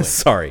what you're doing.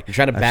 Sorry. You're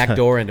trying to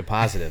backdoor into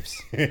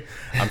positives.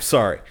 I'm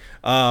sorry.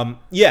 But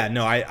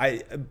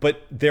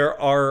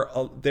there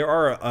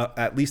are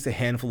at least a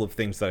handful of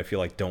things that I feel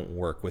like don't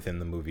work within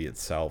the movie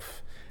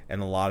itself,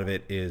 and a lot of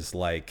it is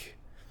like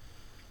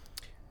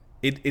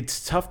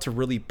it's tough to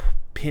really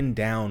pin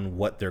down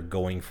what they're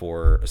going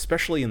for,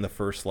 especially in the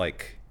first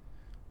like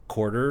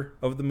quarter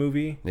of the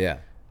movie. Yeah.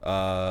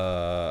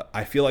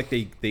 I feel like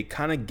they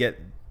kind of get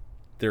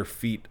their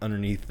feet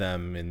underneath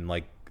them and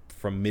like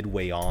from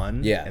midway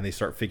on, and they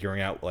start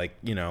figuring out like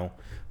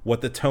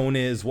what the tone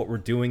is, what we're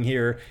doing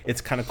here.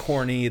 It's kind of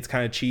corny, it's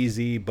kind of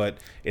cheesy, but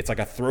it's like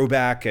a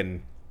throwback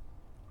and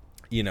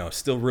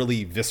still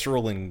really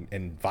visceral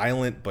and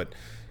violent, but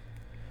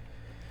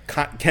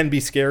can be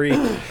scary.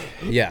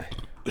 Yeah.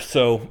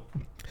 So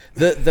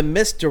the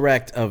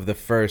misdirect of the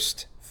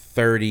first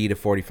 30 to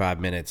 45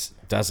 minutes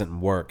doesn't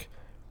work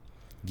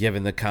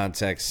given the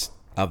context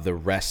of the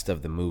rest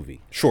of the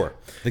movie. Sure.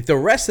 Like the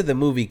rest of the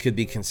movie could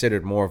be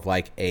considered more of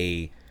like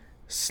a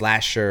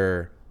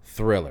slasher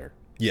thriller.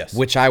 Yes.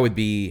 Which I would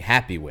be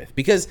happy with.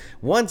 Because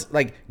once,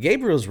 like,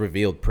 Gabriel's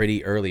revealed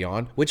pretty early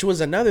on, which was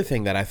another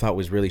thing that I thought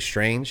was really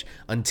strange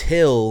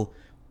until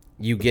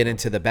you get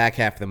into the back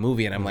half of the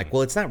movie. And I'm like,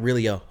 well, it's not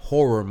really a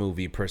horror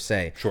movie per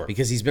se. Sure.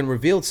 Because he's been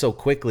revealed so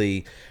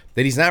quickly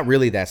that he's not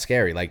really that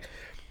scary. Like,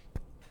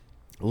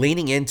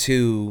 leaning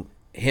into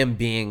him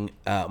being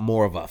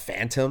more of a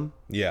phantom.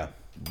 Yeah.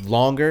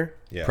 Longer.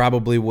 Yeah.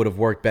 Probably would have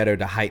worked better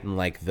to heighten,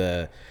 like,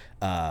 the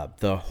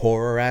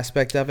horror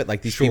aspect of it.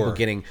 Like, these people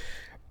getting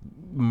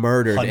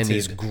murdered in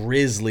these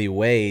grisly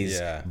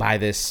ways by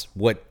this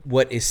what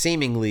is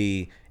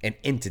seemingly an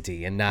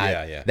entity and not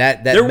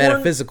that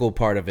metaphysical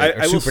part of it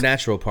or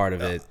supernatural part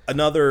of it.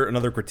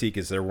 Another critique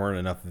is there weren't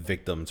enough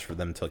victims for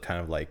them to kind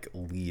of like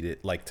lead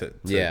it, like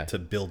to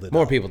build it.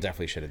 More up. people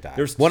definitely should have died.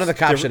 One of the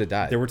cops should have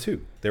died. There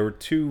were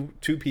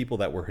two people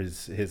that were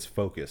his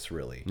focus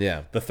really.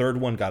 Yeah. The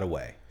third one got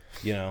away.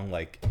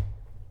 Like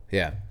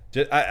yeah.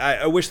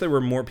 I wish there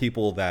were more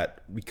people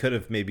that we could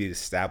have maybe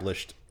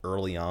established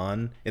early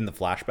on in the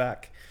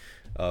flashback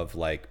of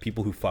like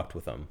people who fucked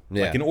with him,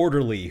 like an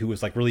orderly who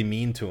was like really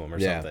mean to him or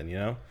something,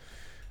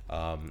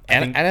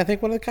 I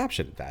think one of the cops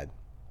should have died.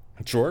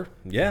 Sure.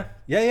 Yeah.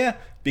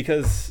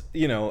 Because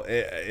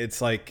it's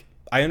like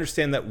I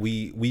understand that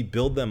we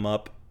build them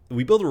up,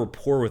 we build a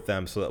rapport with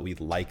them so that we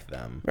like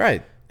them,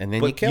 right? And then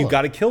but you kill you him.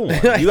 got to kill one.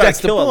 You got That's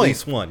to the kill at point.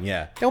 least one.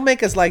 Yeah. Don't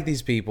make us like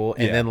these people,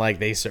 and Yeah. then like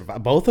they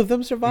survive. Both of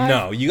them survive.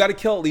 No, you got to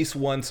kill at least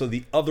one, so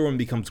the other one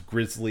becomes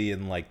grisly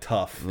and like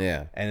tough.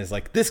 Yeah. And is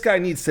like, this guy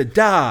needs to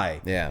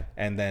die. Yeah.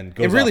 And then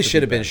goes It really off the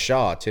should have deep been end.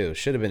 Shaw too.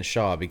 Should have been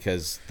Shaw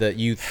because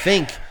you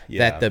think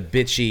Yeah. that the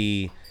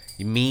bitchy,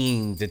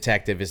 mean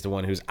detective is the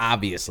one who's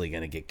obviously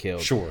going to get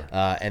killed. Sure.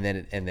 And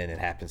then it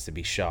happens to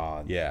be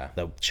Shaw. Yeah.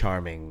 The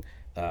charming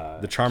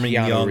charming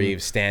Keanu young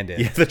Reeves stand-in.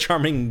 Yeah, the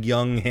charming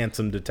young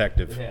handsome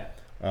detective.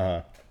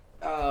 Yeah.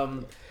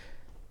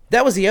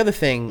 That was the other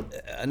thing.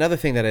 Another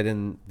thing that I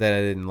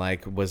didn't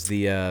like was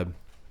the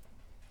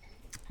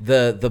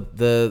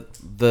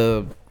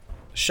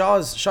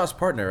Shaw's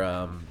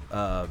partner.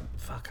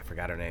 Fuck, I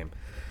forgot her name.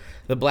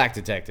 The black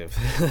detective,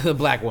 the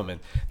black woman,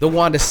 the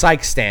Wanda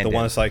Sykes stand. The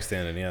one that's like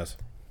standing, yes.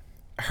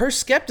 Her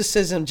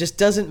skepticism just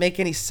doesn't make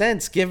any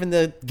sense given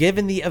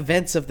the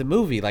events of the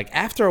movie. Like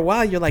after a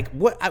while, you're like,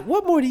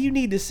 what more do you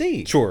need to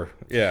see? Sure.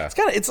 Yeah.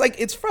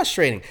 It's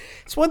frustrating.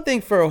 It's one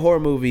thing for a horror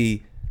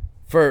movie,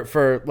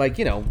 for like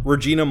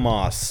Regina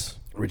Moss.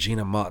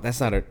 Regina Moss. That's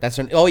not her. That's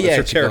her. Oh yeah,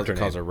 her she character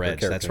calls her name.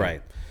 Reg. Her That's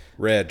character right.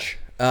 Reg.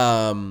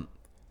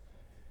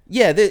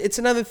 Yeah, it's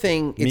another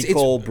thing.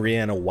 Nicole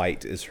Brianna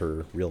White is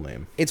her real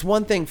name. It's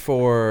one thing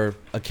for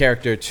a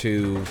character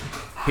to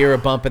hear a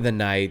bump in the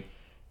night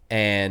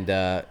and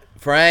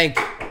Frank,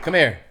 come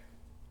here.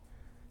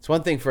 It's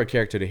one thing for a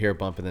character to hear a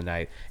bump in the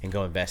night and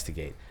go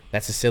investigate.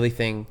 That's a silly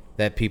thing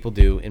that people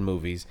do in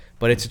movies,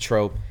 but it's a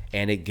trope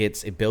and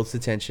it builds the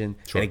tension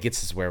and it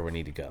gets us where we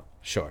need to go.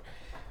 Sure.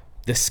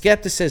 The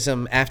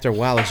skepticism after a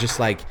while is just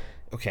like,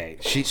 okay,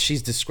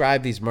 she's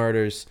described these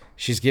murders.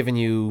 She's given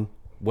you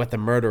what the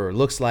murderer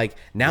looks like.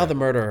 Now the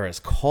murderer has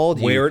called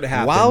you Where it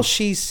happened. while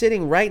she's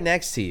sitting right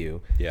next to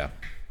you. Yeah.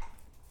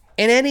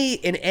 In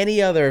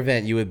any other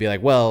event, you would be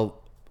like, well,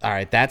 all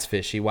right, that's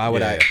fishy. Why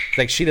would I? Yeah.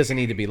 Like, she doesn't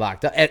need to be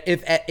locked up.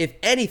 If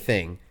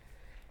anything,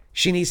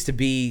 she needs to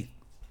be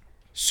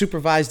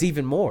supervised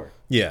even more.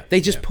 Yeah.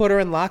 They just put her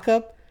in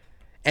lockup,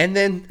 and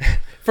then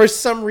for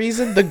some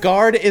reason, the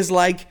guard is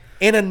like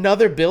in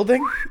another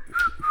building.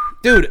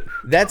 Dude,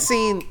 that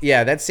scene,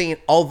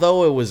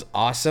 although it was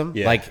awesome,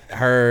 like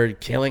her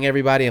killing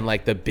everybody and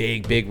like the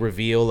big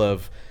reveal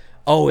of,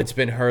 oh, it's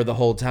been her the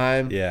whole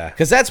time. Yeah.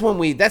 Because that's when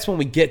we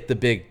get the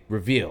big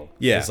reveal.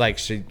 Yeah. It's like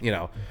she,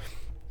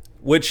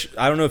 Which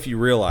I don't know if you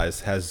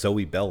realize has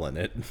Zoe Bell in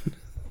it.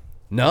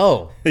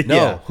 No.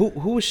 Yeah. Who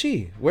was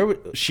she?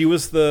 She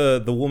was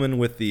the woman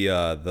with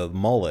the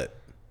mullet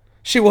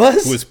She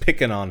was? who was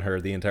picking on her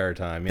the entire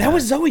time. Yeah. That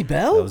was Zoe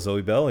Bell? That was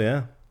Zoe Bell,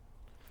 yeah.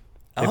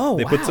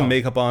 They put some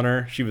makeup on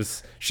her. She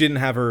didn't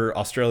have her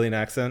Australian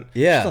accent.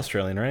 Yeah. She's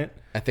Australian, right?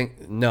 I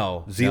think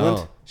no. Zealand?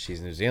 No,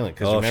 she's New Zealand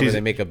because Oh, remember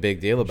they make a big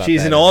deal about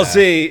She's that. an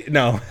Aussie.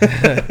 No.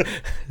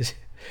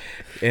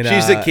 In,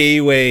 She's a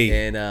Kiwi.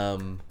 And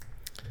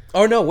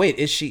oh no, wait,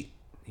 is she?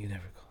 You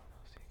never call her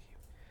Aussie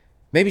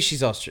Kiwi. Maybe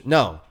she's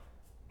Australian.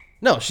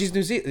 No, she's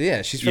New Zealand.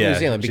 Yeah, she's from New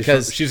Zealand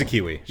because she's a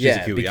Kiwi. She's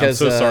yeah, a Kiwi.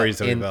 because I'm so sorry,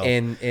 Zoe in Bell.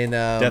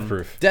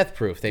 Death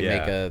Proof, they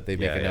make a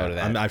note of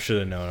that. I should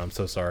have known. I'm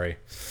so sorry.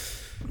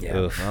 Yeah.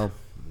 Ugh. Well,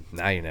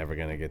 now you're never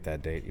gonna get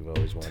that date you've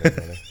always wanted.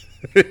 Brother.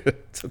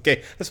 It's okay.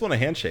 I just want a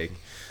handshake.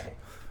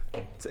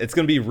 It's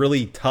going to be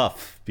really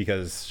tough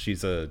because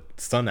she's a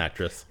stunt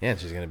actress. Yeah, and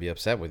she's gonna be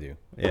upset with you.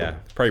 Yeah,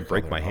 probably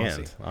break her my an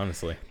hand, Aussie.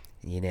 honestly.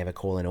 You never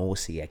call an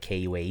Aussie a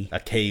Kiwi, A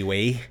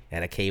Kiwi.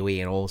 and a Kiwi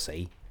an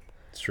Aussie.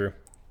 It's true.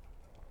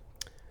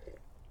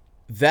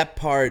 That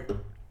part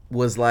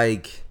was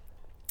like,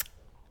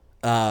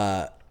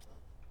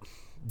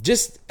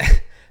 just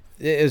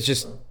it was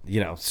just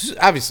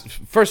obviously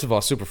first of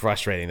all super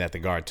frustrating that the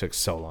guard took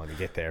so long to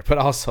get there, but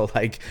also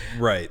like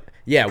Right.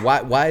 yeah,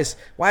 why is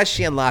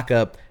she in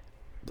lockup?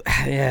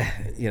 Yeah,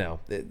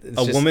 it's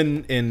A just-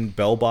 woman in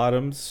bell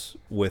bottoms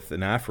with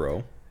an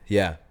afro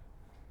Yeah,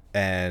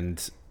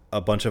 and a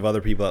bunch of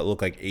other people that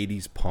look like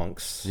 80s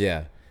punks.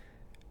 yeah,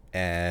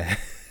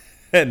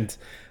 And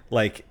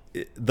like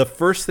the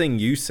first thing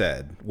you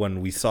said when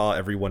we saw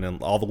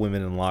all the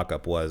women in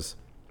lockup was,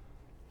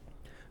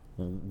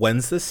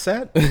 when's this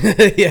set?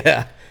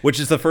 yeah. Which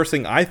is the first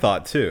thing I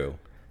thought too.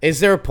 Is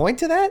there a point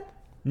to that?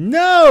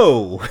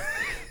 No,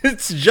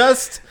 it's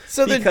just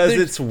So because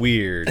they're- it's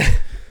weird.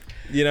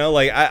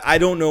 Like I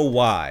don't know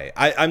why.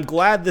 I'm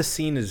glad the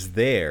scene is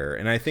there,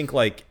 and I think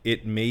like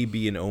it may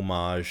be an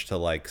homage to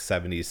like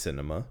 70s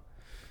cinema,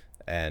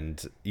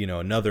 and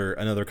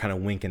another kind of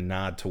wink and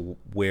nod to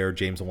where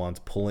James Wan's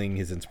pulling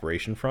his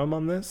inspiration from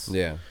on this.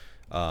 Yeah,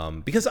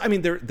 Because I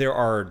mean there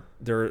are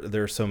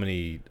so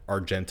many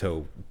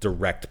Argento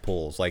direct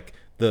pulls, like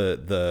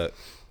the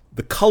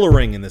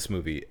coloring in this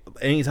movie.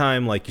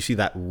 Anytime like you see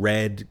that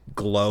red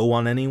glow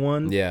on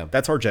anyone, Yeah.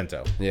 that's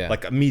Argento. Yeah.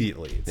 Like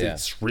immediately, Yeah.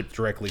 it's ripped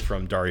directly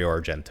from Dario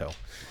Argento.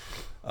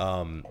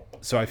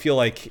 So I feel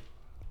like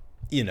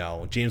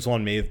James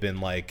Wan may have been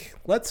like,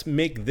 let's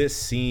make this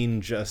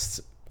scene just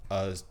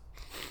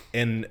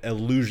an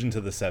allusion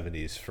to the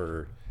 70s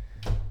for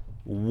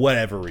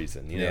whatever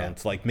reason, Yeah.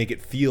 It's like make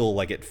it feel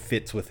like it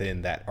fits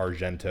within that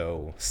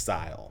Argento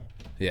style.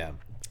 yeah.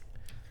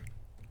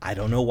 I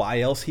don't know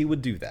why else he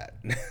would do that.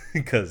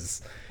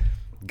 Because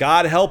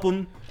God help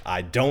him,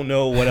 I don't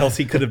know what else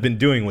he could have been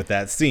doing with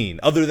that scene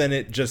other than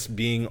it just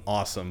being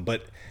awesome.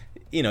 But,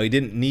 you know, he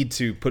didn't need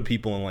to put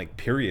people in, like,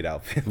 period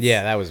outfits.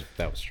 Yeah, that was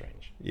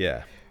strange.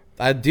 Yeah.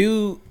 I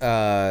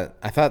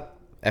thought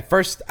at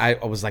first I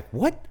was like,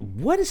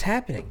 what is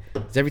happening?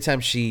 'Cause every time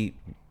she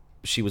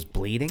was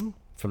bleeding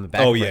from the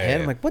back of her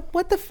head, I'm like,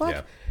 what the fuck?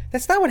 Yeah.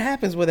 That's not what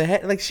happens with a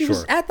head. Like, she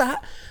was at the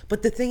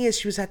but the thing is,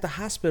 she was at the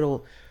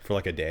hospital For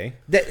like a day.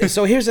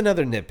 so here's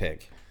another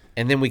nitpick,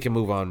 and then we can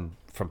move on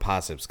from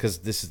positives, because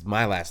this is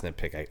my last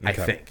nitpick, I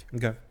think.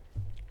 Okay.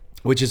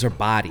 Which is her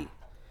body.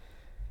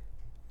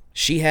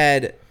 She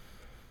had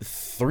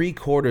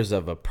 3/4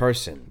 of a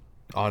person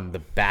on the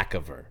back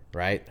of her,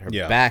 right? Her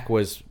back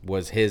was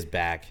his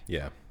back.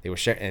 Yeah. They were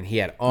sharing, and he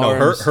had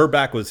arms. No, her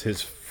back was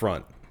his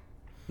front.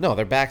 No,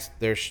 their backs.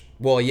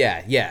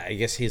 I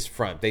guess his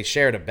front. They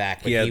shared a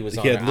back, but he was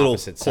on he the had little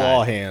opposite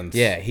claw side. hands.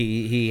 Yeah,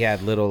 he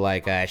had little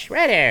like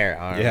shredder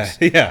arms.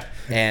 Yeah.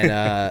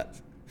 And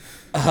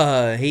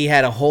he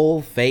had a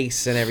whole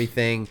face and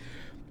everything.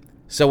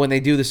 So when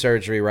they do the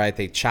surgery, right,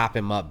 they chop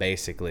him up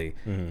basically.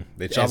 Mm-hmm.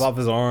 They chop off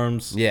his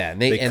arms. Yeah,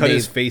 and they cut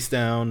his face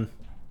down.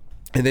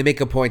 And they make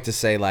a point to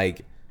say,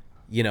 like,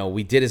 you know,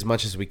 we did as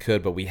much as we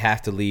could, but we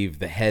have to leave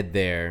the head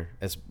there,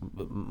 as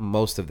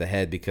most of the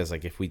head, because,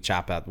 like, if we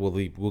chop out,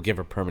 we'll give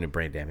her permanent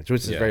brain damage,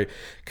 which is very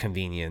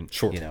convenient,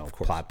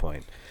 plot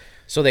point.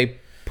 So they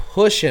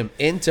push him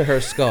into her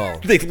skull.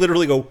 They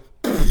literally go,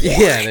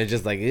 yeah, and they're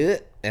just like,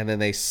 and then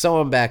they sew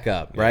him back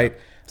up, right?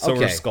 Sew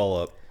her skull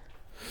up.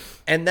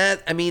 And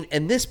that, I mean,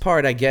 and this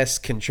part, I guess,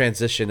 can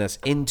transition us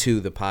into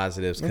the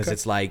positives, because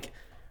it's like,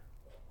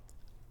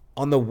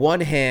 on the one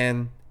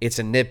hand, it's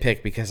a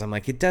nitpick because I'm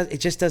like, it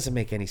just doesn't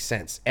make any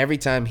sense. Every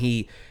time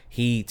he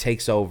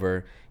takes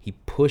over, he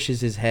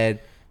pushes his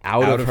head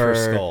out of her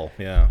skull.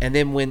 Yeah. And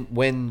then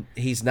when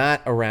he's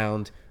not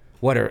around,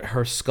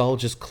 her skull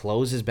just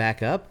closes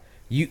back up.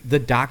 The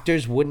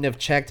doctors wouldn't have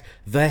checked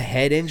the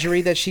head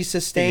injury that she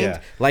sustained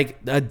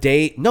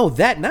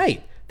that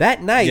night.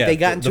 That night they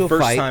got into a fight.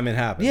 The first time it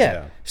happened.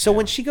 Yeah. So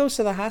when she goes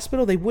to the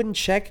hospital, they wouldn't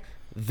check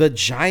the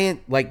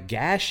giant, like,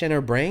 gash in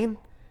her brain.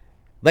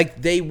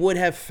 Like, they would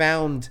have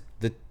found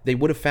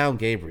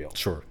Gabriel.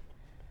 Sure.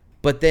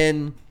 But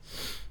then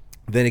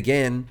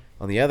again,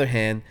 on the other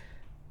hand,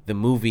 the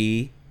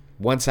movie,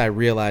 once I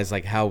realized,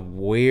 like, how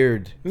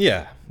weird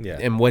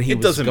and what he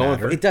was going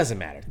for, it doesn't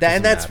matter.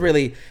 That's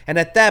really, and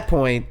at that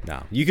point,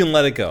 no, you can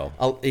let it go.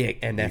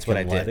 And that's what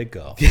I did. Let it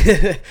go.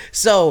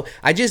 So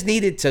I just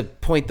needed to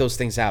point those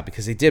things out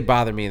because they did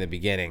bother me in the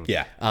beginning.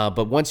 Yeah.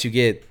 But once you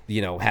get,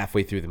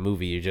 halfway through the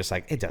movie, you're just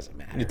like, it doesn't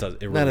matter. It does.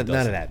 It really none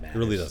doesn't. of that matters. It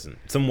really doesn't.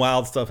 Some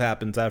wild stuff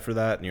happens after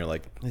that, and you're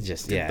like, it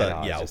just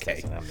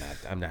okay.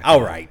 I'm not.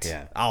 All right.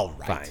 Yeah. All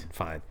right.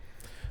 Fine.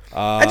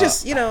 I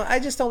just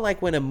don't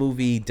like when a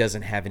movie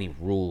doesn't have any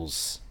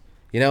rules.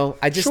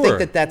 I just think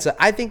that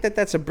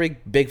that's a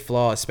big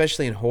flaw,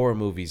 especially in horror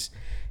movies.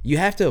 You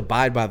have to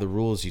abide by the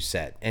rules you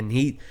set. And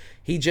he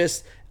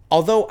just,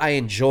 although I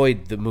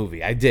enjoyed the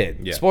movie, I did.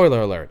 Yeah. Spoiler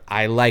alert,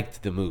 I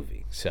liked the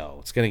movie, so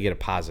it's gonna get a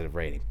positive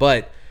rating.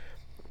 But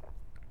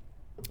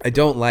I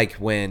don't like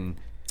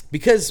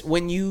because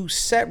when you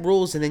set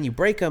rules and then you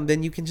break them,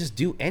 then you can just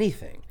do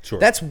anything. Sure.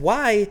 That's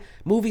why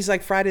movies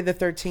like Friday the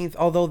 13th,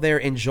 although they're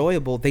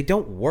enjoyable, they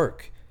don't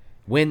work.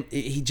 When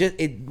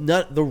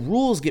the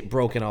rules get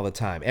broken all the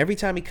time. Every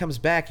time he comes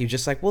back, you're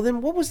just like, well, then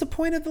what was the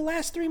point of the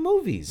last 3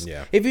 movies?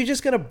 Yeah. If you're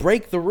just gonna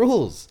break the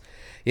rules,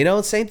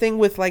 same thing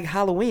with like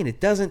Halloween. It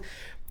doesn't.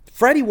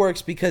 Freddy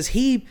works because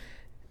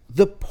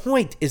the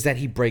point is that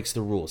he breaks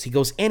the rules. He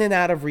goes in and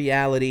out of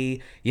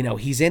reality.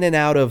 He's in and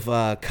out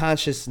of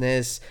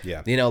consciousness.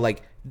 Yeah.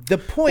 Like the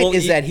point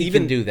is that he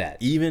can do that.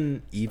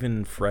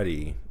 Even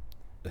Freddy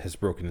has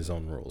broken his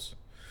own rules.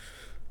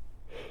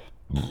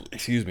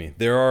 Excuse me.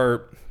 There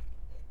are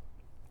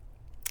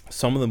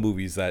some of the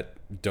movies that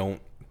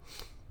don't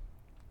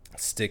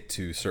stick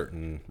to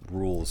certain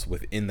rules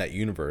within that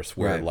universe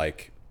where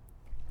like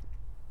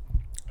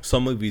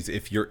some movies,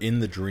 if you're in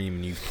the dream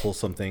and you pull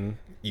something,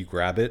 you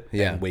grab it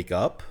and wake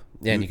up.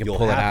 Yeah, and you can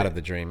pull it out of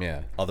the dream,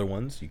 yeah. Other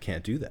ones, you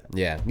can't do that.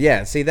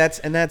 Yeah. See,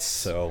 that's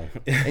so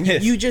and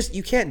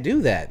you can't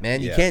do that,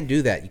 man. You can't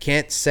do that. You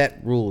can't set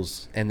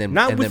rules and then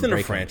not and within then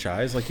a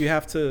franchise. Like you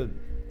have to,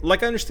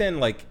 like I understand,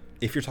 like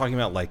if you're talking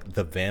about like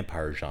the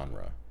vampire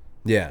genre,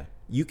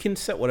 you can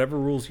set whatever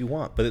rules you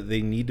want, but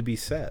they need to be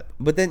set.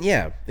 But then,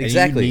 exactly,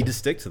 and you need to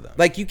stick to them.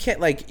 Like you can't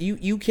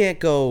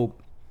go.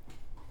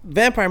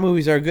 Vampire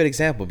movies are a good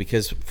example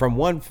because from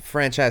one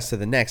franchise to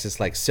the next, it's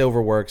like Silver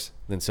works,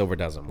 then Silver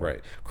doesn't work.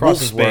 Right.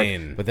 Crosses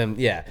work, but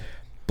then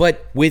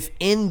but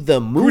within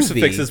the movie,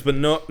 crucifixes, but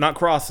not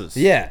crosses.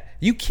 Yeah,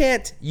 you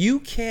can't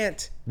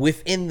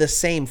within the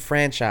same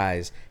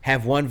franchise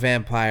have one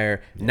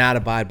vampire not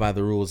abide by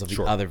the rules of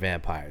the other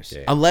vampires,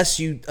 unless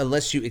you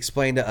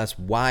explain to us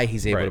why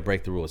he's able to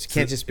break the rules. You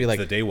can't just be like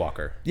the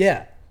Daywalker.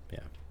 Yeah.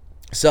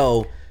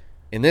 So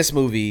in this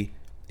movie,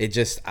 I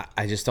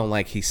just don't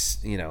like he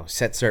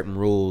set certain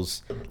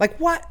rules. Like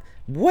what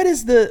What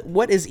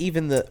is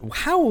even the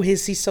how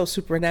is he so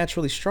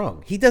supernaturally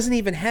strong? He doesn't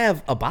even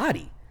have a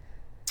body.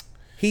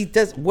 He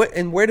does what,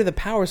 and where do the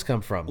powers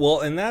come from?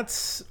 Well, and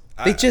that's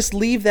they just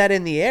leave that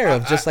in the air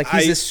of just like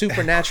he's this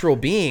supernatural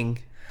being.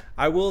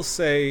 I will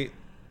say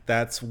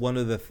that's one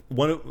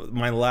of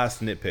my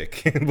last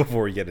nitpick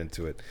before we get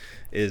into it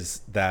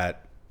is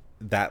that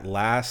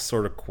last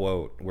sort of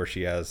quote where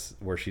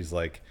she's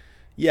like,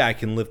 yeah, I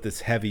can lift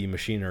this heavy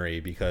machinery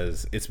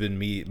because it's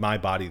been my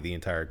body the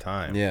entire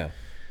time.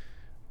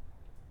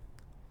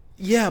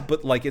 Yeah,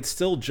 but like it's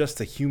still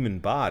just a human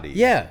body.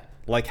 Yeah.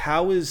 Like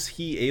how is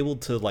he able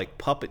to like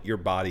puppet your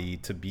body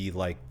to be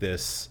like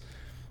this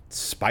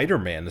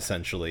Spider-Man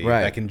essentially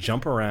that can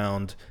jump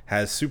around,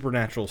 has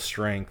supernatural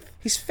strength.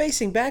 He's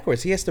facing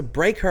backwards. He has to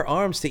break her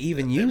arms to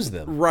even use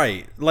them.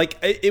 Right. Like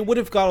it would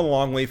have gone a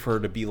long way for her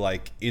to be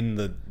like in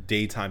the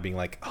daytime being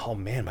like, oh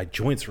man, my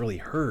joints really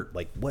hurt.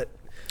 Like what?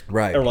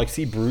 Right. Or like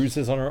see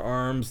bruises on her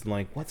arms and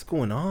like what's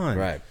going on?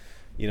 Right.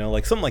 You know,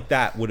 like something like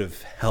that would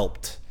have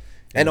helped.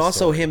 And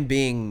also him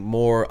being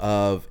more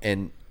of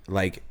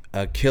like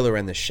a killer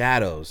in the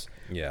shadows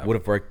would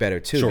have worked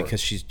better too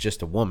because she's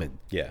just a woman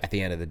at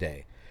the end of the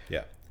day.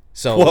 Yeah.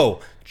 So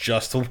whoa,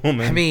 just a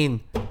woman. I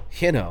mean,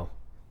 you know,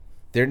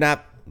 they're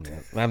not.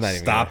 I'm not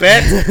even. Stop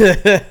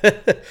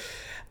it.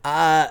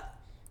 But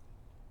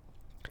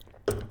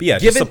yeah,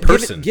 just a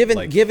person.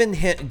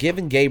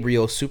 Given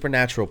Gabriel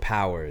supernatural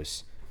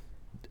powers,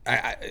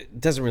 it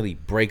doesn't really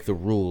break the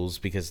rules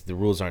because the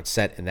rules aren't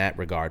set in that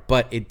regard.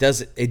 But it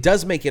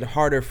does make it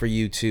harder for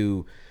you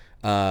to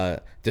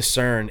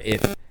discern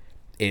if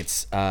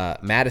it's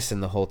Madison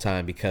the whole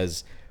time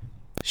because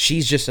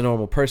she's just a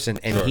normal person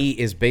and he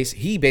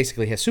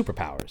basically has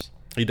superpowers.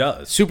 He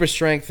does. Super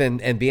strength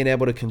and being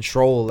able to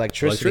control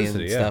electricity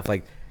and stuff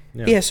like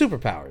he has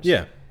superpowers.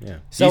 Yeah.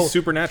 So he's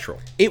supernatural.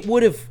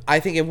 I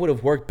think it would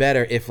have worked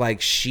better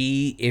if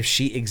she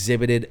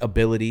exhibited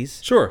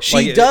abilities. Sure. She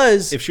like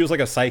does. If she was like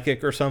a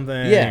psychic or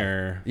something.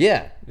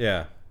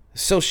 Yeah.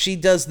 So she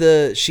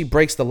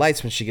breaks the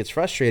lights when she gets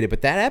frustrated,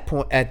 but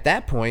at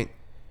that point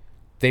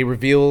they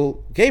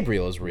reveal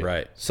Gabriel is real.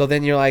 Right. So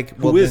then you're like,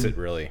 well, who is it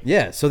really?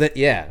 Yeah. So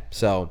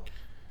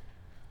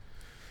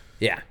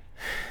yeah.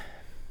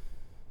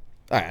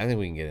 All right, I think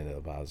we can get into the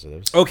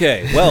positives.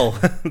 Okay, well,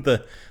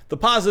 the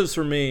positives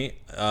for me,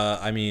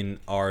 I mean,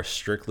 are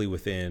strictly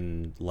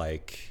within,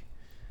 like,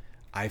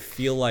 I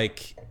feel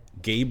like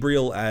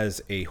Gabriel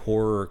as a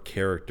horror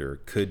character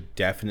could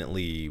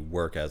definitely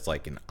work as,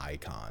 like, an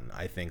icon.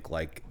 I think,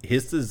 like,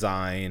 his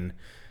design,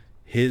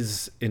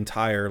 his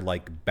entire,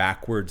 like,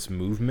 backwards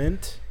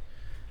movement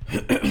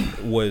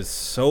was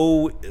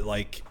so,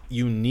 like,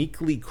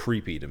 uniquely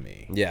creepy to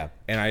me. Yeah.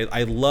 And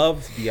I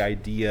loved the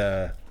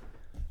idea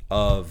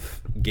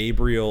of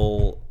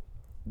Gabriel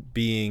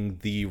being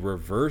the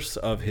reverse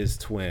of his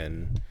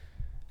twin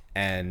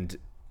and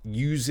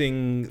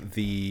using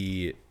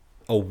the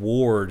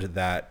award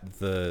that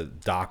the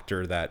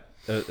doctor that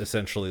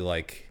essentially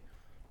like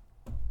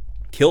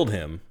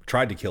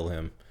tried to kill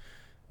him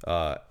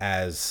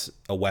as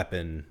a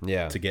weapon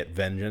to get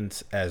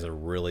vengeance as a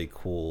really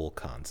cool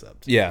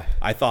concept. Yeah.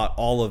 I thought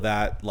all of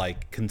that,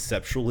 like,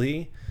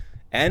 conceptually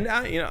and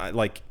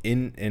like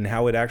in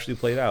how it actually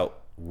played out,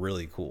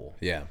 really cool.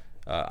 Yeah.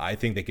 I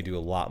think they could do a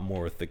lot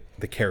more with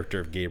the character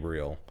of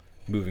Gabriel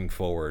moving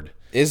forward.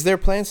 Is there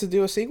plans to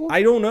do a sequel?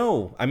 I don't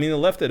know. I mean, they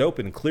left it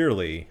open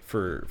clearly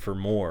for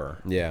more.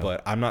 Yeah.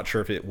 But I'm not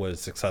sure if it was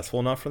successful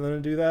enough for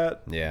them to do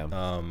that. Yeah.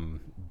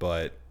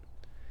 But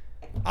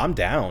I'm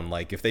down.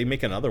 Like, if they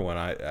make another one,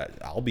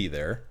 I'll be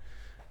there.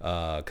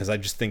 Because I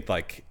just think,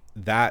 like,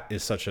 that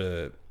is such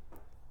a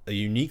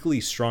uniquely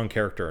strong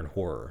character in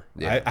horror.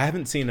 Yeah. I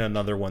haven't seen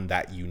another one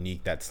that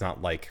unique that's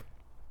not, like,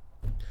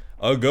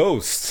 a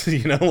ghost,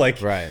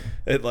 like, right.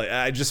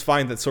 I just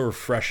find that so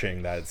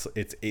refreshing that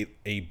it's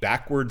a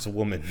backwards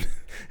woman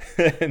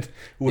and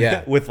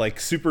with like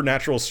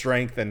supernatural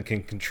strength and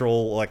can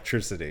control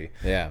electricity.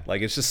 Yeah.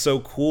 Like, it's just so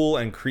cool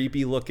and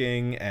creepy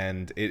looking,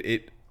 and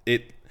it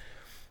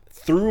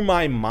threw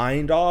my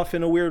mind off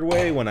in a weird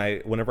way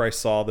whenever I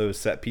saw those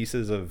set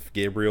pieces of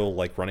Gabriel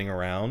like running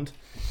around.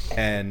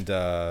 And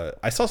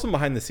I saw some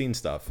behind the scenes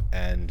stuff,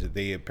 and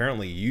they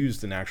apparently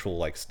used an actual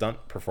like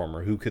stunt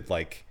performer who could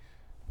like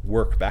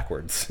work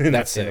backwards in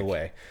a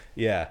way.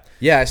 Yeah,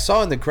 I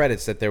saw in the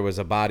credits that there was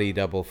a body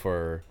double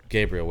for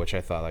Gabriel, which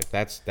I thought like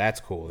that's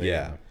cool.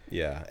 Yeah.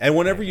 And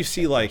whenever you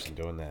see like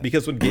doing that.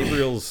 Because when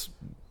Gabriel's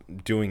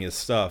doing his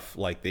stuff,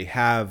 like they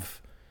have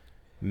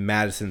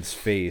Madison's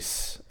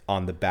face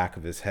on the back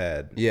of his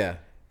head. Yeah.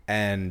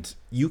 And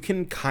you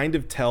can kind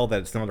of tell that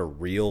it's not a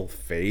real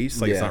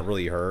face, like it's not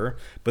really her,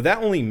 but that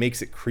only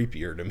makes it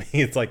creepier to me.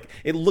 It's like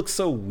it looks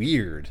so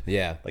weird.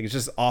 Yeah. Like it's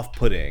just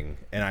off-putting,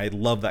 and I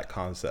love that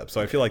concept.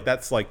 So I feel like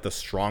that's like the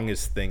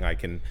strongest thing I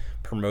can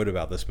promote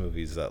about this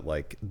movie is that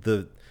like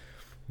the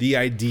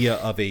idea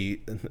of a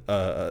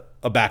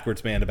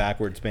backwards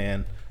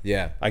man.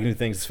 Yeah. I can do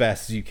things as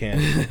fast as you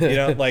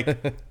can.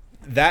 Like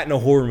that in a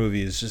horror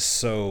movie is just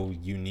so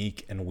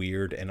unique and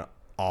weird and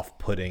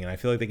off-putting, and I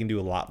feel like they can do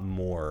a lot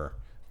more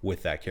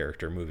with that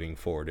character moving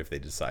forward if they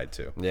decide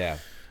to. Yeah.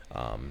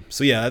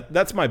 So yeah,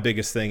 that's my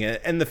biggest thing,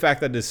 and the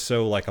fact that it's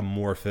so like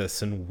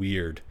amorphous and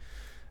weird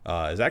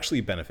is actually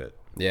a benefit.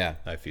 Yeah.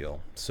 I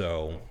feel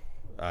so.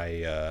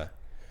 I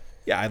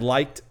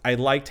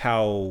liked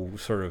how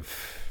sort of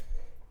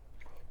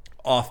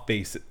off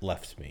base it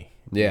left me.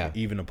 Yeah.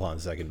 Even upon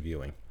second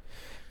viewing.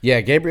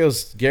 Yeah,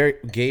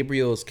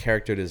 Gabriel's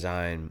character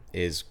design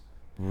is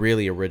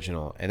really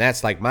original, and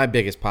that's like my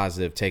biggest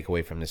positive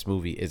takeaway from this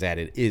movie is that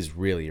it is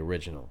really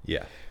original.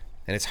 Yeah.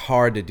 And it's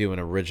hard to do an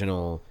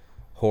original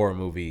horror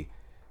movie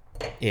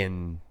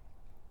in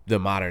the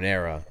modern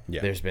era.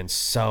 Yeah. There's been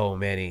so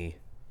many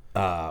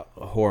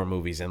horror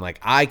movies, and like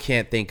I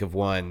can't think of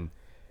one.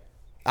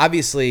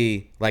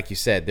 Obviously, like you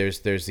said, there's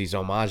these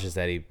homages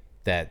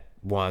that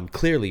Wan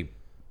clearly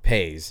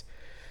pays,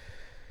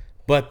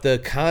 but the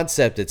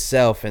concept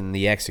itself and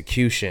the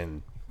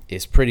execution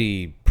is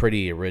pretty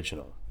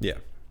original. Yeah.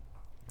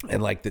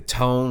 And like the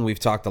tone, we've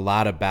talked a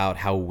lot about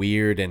how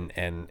weird and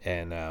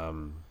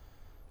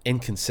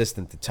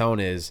inconsistent the tone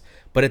is,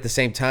 but at the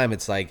same time,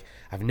 it's like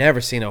I've never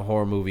seen a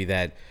horror movie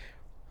that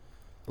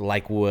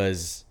like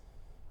was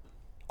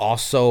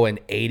also an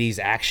 80s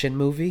action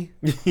movie.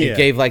 Yeah. It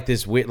gave like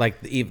this weird,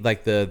 like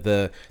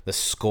the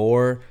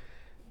score.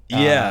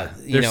 Yeah,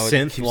 You there's know,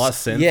 synth, a lot of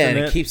synth. Yeah, in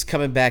and it keeps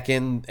coming back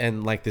in,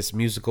 and like this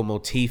musical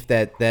motif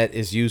that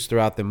is used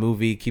throughout the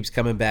movie keeps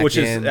coming back which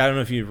in. is, I don't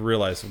know if you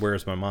realize,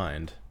 Where's My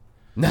Mind?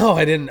 No,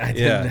 I didn't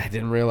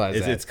realize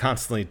It's, that. it's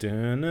constantly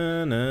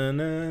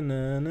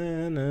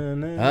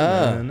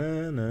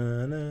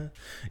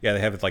yeah, they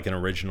have it like an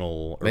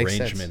original Makes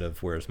arrangement sense.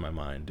 of Where's My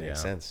Mind. Makes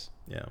Yeah. sense.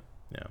 Yeah,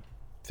 yeah.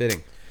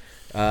 Fitting.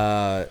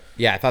 Yeah,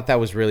 I thought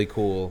that was really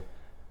cool.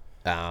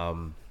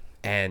 And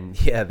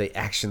yeah, the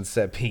action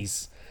set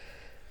piece,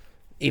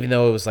 even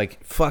though it was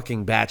like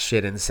fucking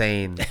batshit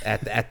insane,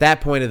 at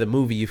that point of the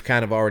movie, you've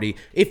kind of already,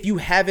 if you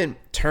haven't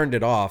turned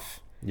it off,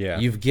 Yeah.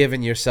 you've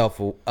given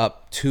yourself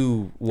up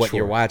to what Sure,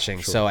 you're watching.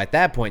 sure. So at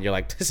that point, you're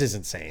like, this is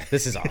insane.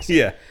 This is awesome.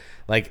 Yeah.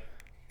 Like,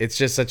 it's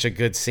just such a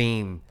good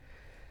scene.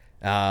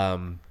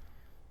 I'm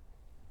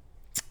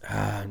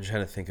trying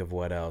to think of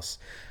what else.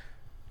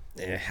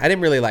 I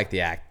didn't really like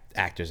the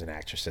actors and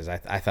actresses. I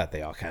thought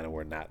they all kind of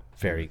were not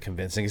very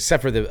convincing,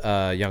 except for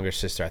the younger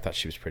sister. I thought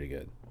she was pretty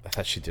good. I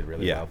thought she did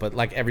really well. But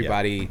like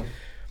everybody,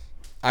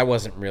 I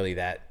wasn't really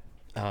that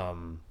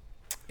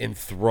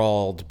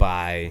enthralled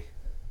by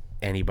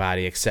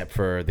anybody except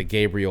for the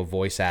Gabriel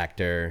voice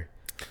actor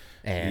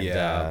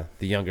and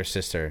the younger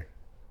sister.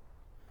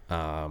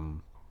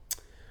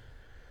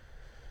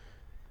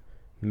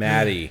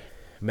 Maddie,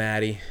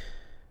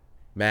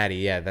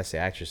 yeah, that's the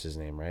actress's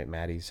name, right?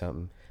 Maddie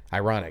something.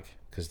 Ironic,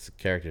 because the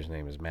character's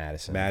name is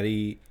Madison.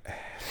 Maddie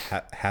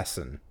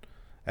Hassan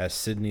as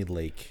Sydney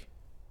Lake.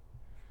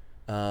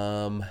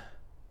 Trying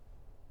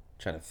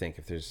to think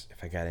if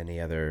I got any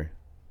other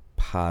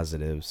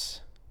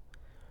positives.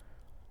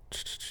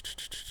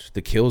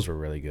 The kills were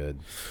really good.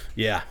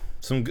 Yeah,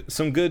 some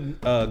good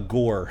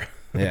gore.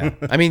 Yeah,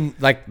 I mean,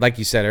 like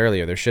you said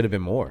earlier, there should have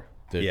been more.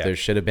 There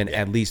should have been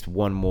at least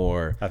one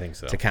more. I think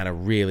so. To kind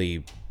of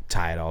really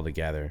tie it all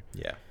together.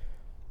 Yeah.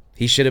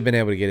 He should have been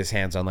able to get his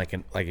hands on like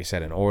you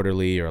said, an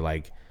orderly or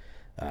like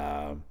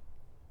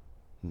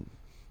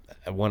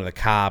one of the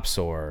cops,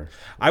 or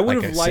I would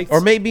like have liked, or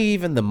maybe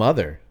even the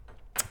mother,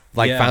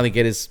 like finally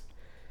get his.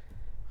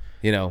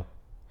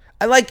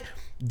 I like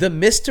the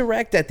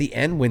misdirect at the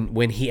end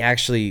when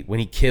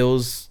he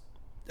kills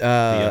the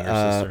younger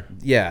sister.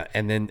 Yeah,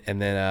 and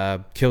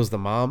then kills the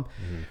mom.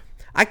 Mm-hmm.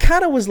 I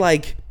kind of was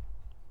like,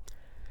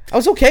 I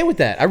was okay with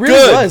that. I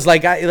really was.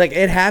 Like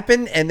it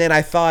happened, and then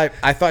I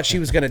thought she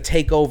was gonna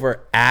take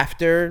over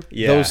after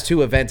those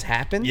two events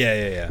happened.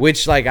 Yeah.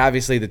 Which, like,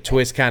 obviously the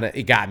twist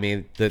it got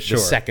me, the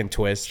second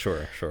twist.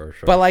 Sure.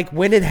 But like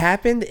when it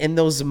happened in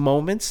those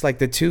moments, like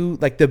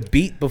the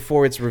beat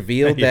before it's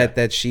revealed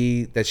that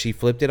she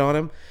flipped it on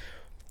him,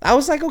 I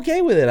was like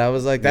okay with it. I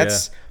was like,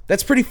 that's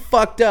pretty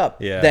fucked up.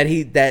 Yeah.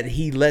 That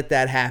he let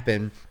that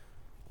happen.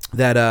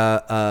 That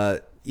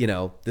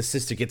the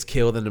sister gets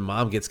killed and the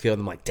mom gets killed.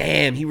 I'm like,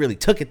 damn, he really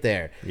took it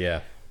there.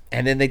 Yeah.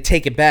 And then they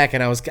take it back,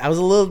 and I was a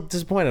little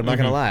disappointed. I'm not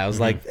gonna lie. I was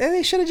like,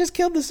 they should have just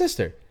killed the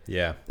sister.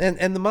 Yeah.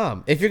 And the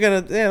mom. If you're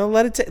gonna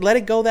let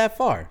it go that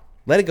far,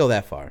 let it go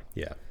that far.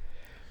 Yeah.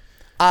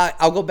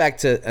 I'll go back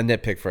to a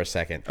nitpick for a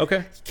second. Okay.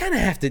 You kind of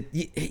have to.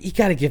 You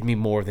got to give me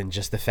more than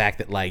just the fact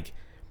that like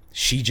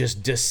she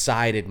just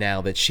decided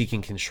now that she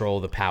can control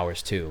the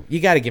powers too. You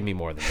got to give me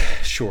more than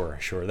that. Sure.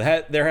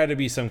 There had to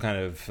be some kind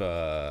of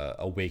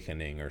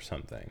awakening or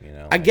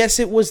something, I guess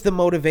it was the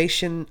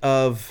motivation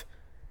of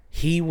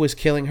he was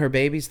killing her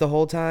babies the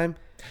whole time.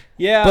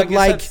 Yeah, but I guess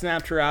like, that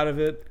snapped her out of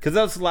it, because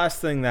that was the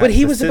last thing that. But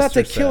he the was about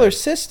to sister kill said. her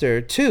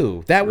sister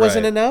too. That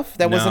wasn't enough.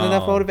 That wasn't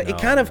enough motivation.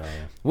 It kind of,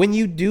 when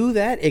you do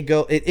that,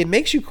 it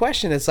makes you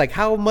question. It's like,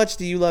 how much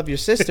do you love your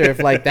sister if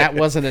like that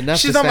wasn't enough?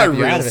 She's to not my snap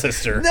you out real of it?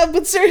 sister. No,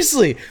 but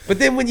seriously. But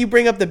then when you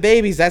bring up the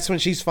babies, that's when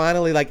she's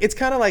finally like. It's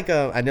kind of like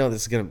I know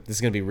this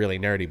is gonna be really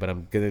nerdy, but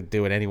I'm gonna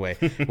do it anyway.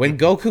 When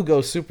Goku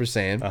goes Super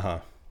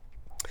Saiyan,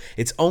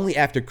 It's only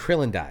after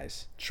Krillin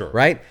dies. Sure.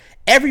 Right?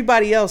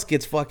 Everybody else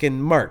gets fucking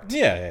murked.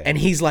 Yeah. And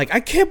he's like, I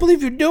can't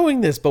believe you're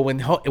doing this. But when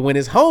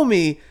his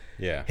homie,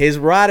 his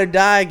ride or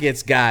die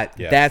gets got,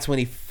 that's when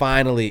he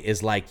finally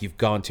is like, you've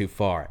gone too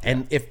far.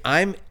 And if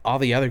I'm all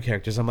the other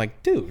characters, I'm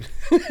like, dude,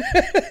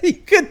 you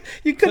couldn't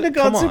have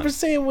gone Super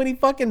Saiyan when he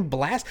fucking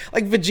blast.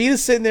 Like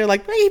Vegeta's sitting there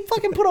like, hey, he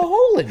fucking put a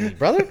hole in me,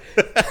 brother.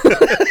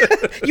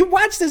 You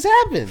watched this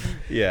happen.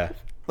 Yeah.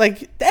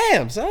 Like,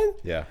 damn, son.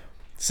 Yeah.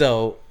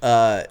 So,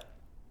 I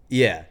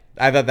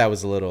thought that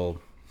was a little,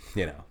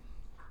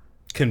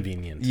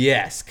 convenient.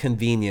 Yes,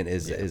 convenient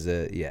is it's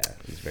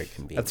very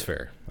convenient.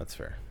 That's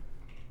fair.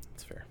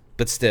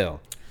 But still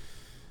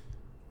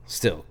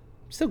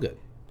good.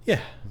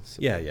 Yeah.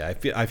 I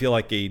feel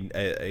like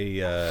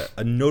a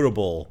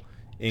notable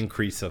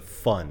increase of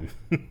fun.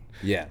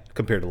 Yeah.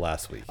 Compared to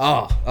last week.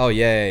 Oh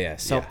yeah.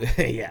 So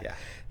yeah.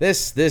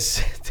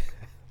 This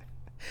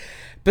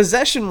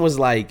Possession was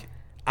like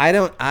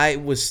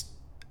it was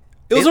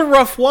a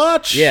rough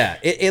watch. Yeah,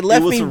 it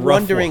left me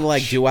wondering,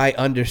 like, do I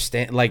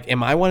understand? Like,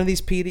 am I one of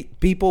these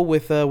people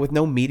with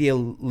no media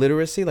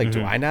literacy? Like,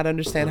 do I not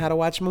understand how to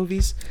watch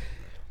movies?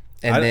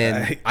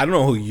 And I don't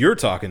know who you're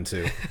talking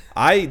to.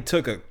 I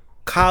took a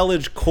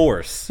college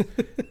course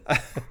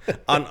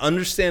on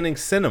understanding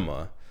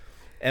cinema,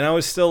 and I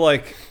was still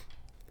like,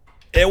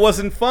 it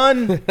wasn't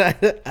fun.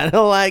 I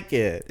don't like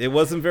it. It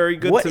wasn't very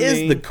good to me. What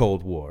is the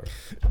Cold War?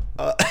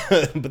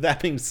 But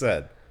that being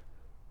said,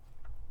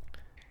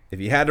 if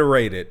you had to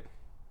rate it,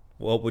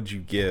 what would you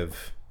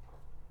give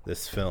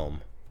this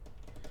film?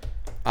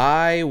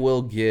 I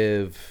will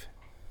give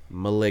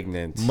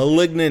Malignant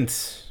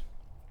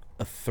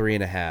a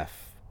 3.5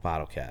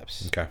 bottle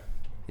caps. Okay.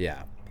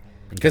 Yeah.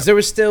 Because there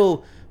was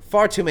still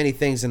far too many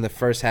things in the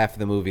first half of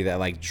the movie that,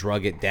 like,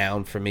 drug it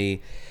down for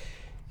me.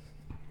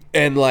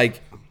 And, like,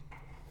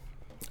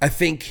 I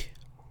think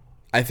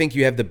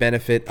you have the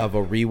benefit of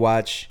a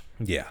rewatch.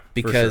 Yeah.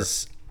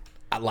 Because,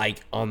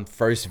 like, on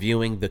first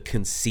viewing, the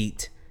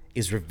conceit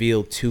is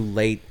revealed too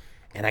late.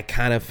 And I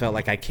kind of felt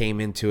like I came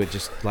into it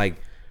just, like,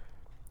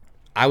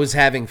 I was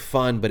having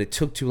fun, but it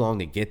took too long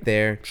to get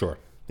there. Sure.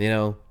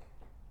 You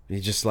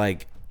just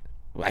like,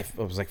 I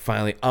was like,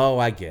 finally,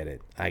 I get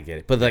it.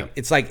 But like,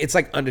 it's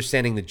like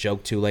understanding the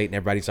joke too late, and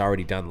everybody's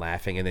already done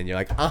laughing, and then you're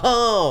like,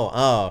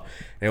 and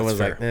everyone's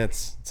like,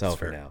 it's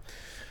over now.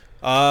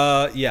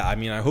 Yeah. I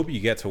mean, I hope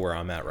you get to where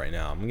I'm at right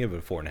now. I'm gonna give it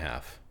a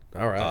 4.5.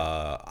 All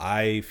right.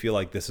 I feel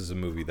like this is a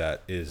movie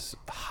that is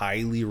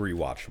highly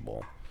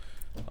rewatchable.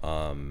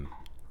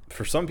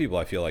 For some people,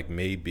 I feel like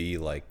maybe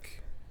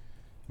like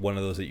one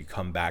of those that you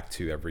come back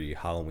to every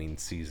Halloween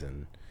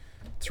season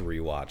to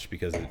rewatch,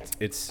 because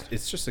it's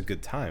just a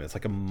good time. It's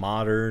like a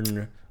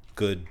modern,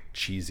 good,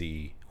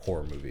 cheesy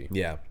horror movie.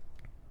 Yeah.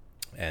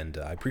 And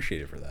I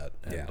appreciate it for that.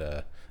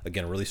 And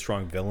again, a really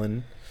strong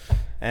villain.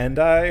 And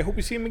I hope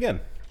we see him again.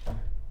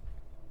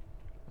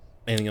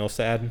 Anything else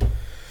to add?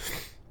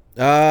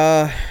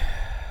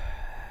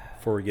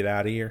 Before we get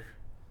out of here?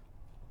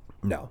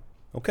 No.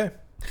 Okay.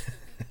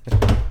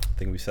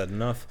 I think we said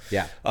enough.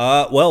 Yeah.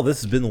 Well,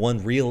 this has been the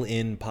One Reel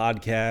In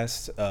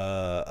podcast.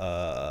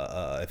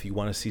 If you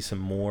want to see some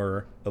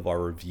more of our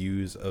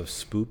reviews of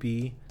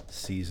spoopy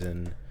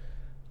season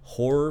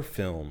horror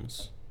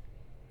films,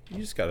 you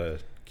just gotta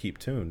keep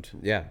tuned.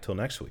 Yeah. Until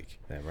next week.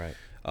 Yeah, right.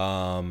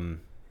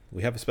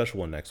 We have a special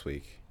one next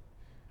week.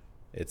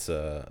 It's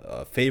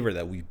a favorite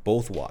that we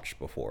both watched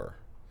before,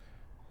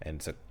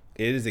 and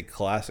it is a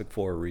classic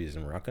for a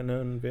reason. We're not going to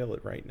unveil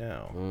it right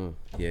now.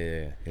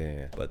 Yeah.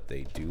 But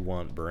they do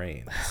want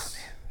brains.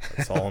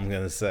 That's all I'm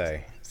going to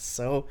say.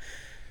 So,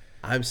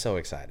 I'm so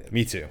excited.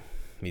 Me too.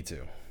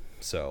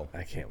 So,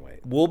 I can't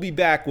wait. We'll be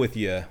back with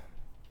you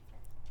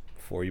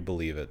before you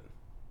believe it.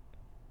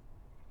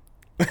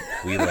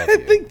 We love you. I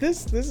think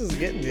this is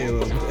getting to you a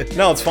little bit.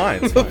 No, it's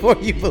fine. Before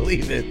you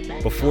believe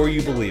it. Before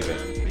you believe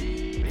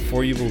it.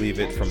 Before you believe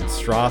it, from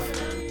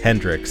Stroth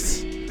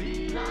Hendricks.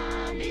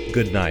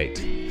 Good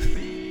night.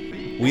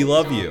 We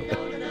love you.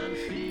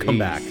 Come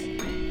back.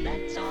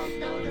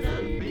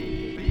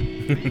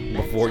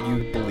 Before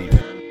you believe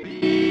it.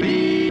 We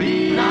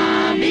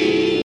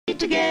need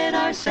to get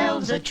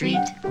ourselves a treat.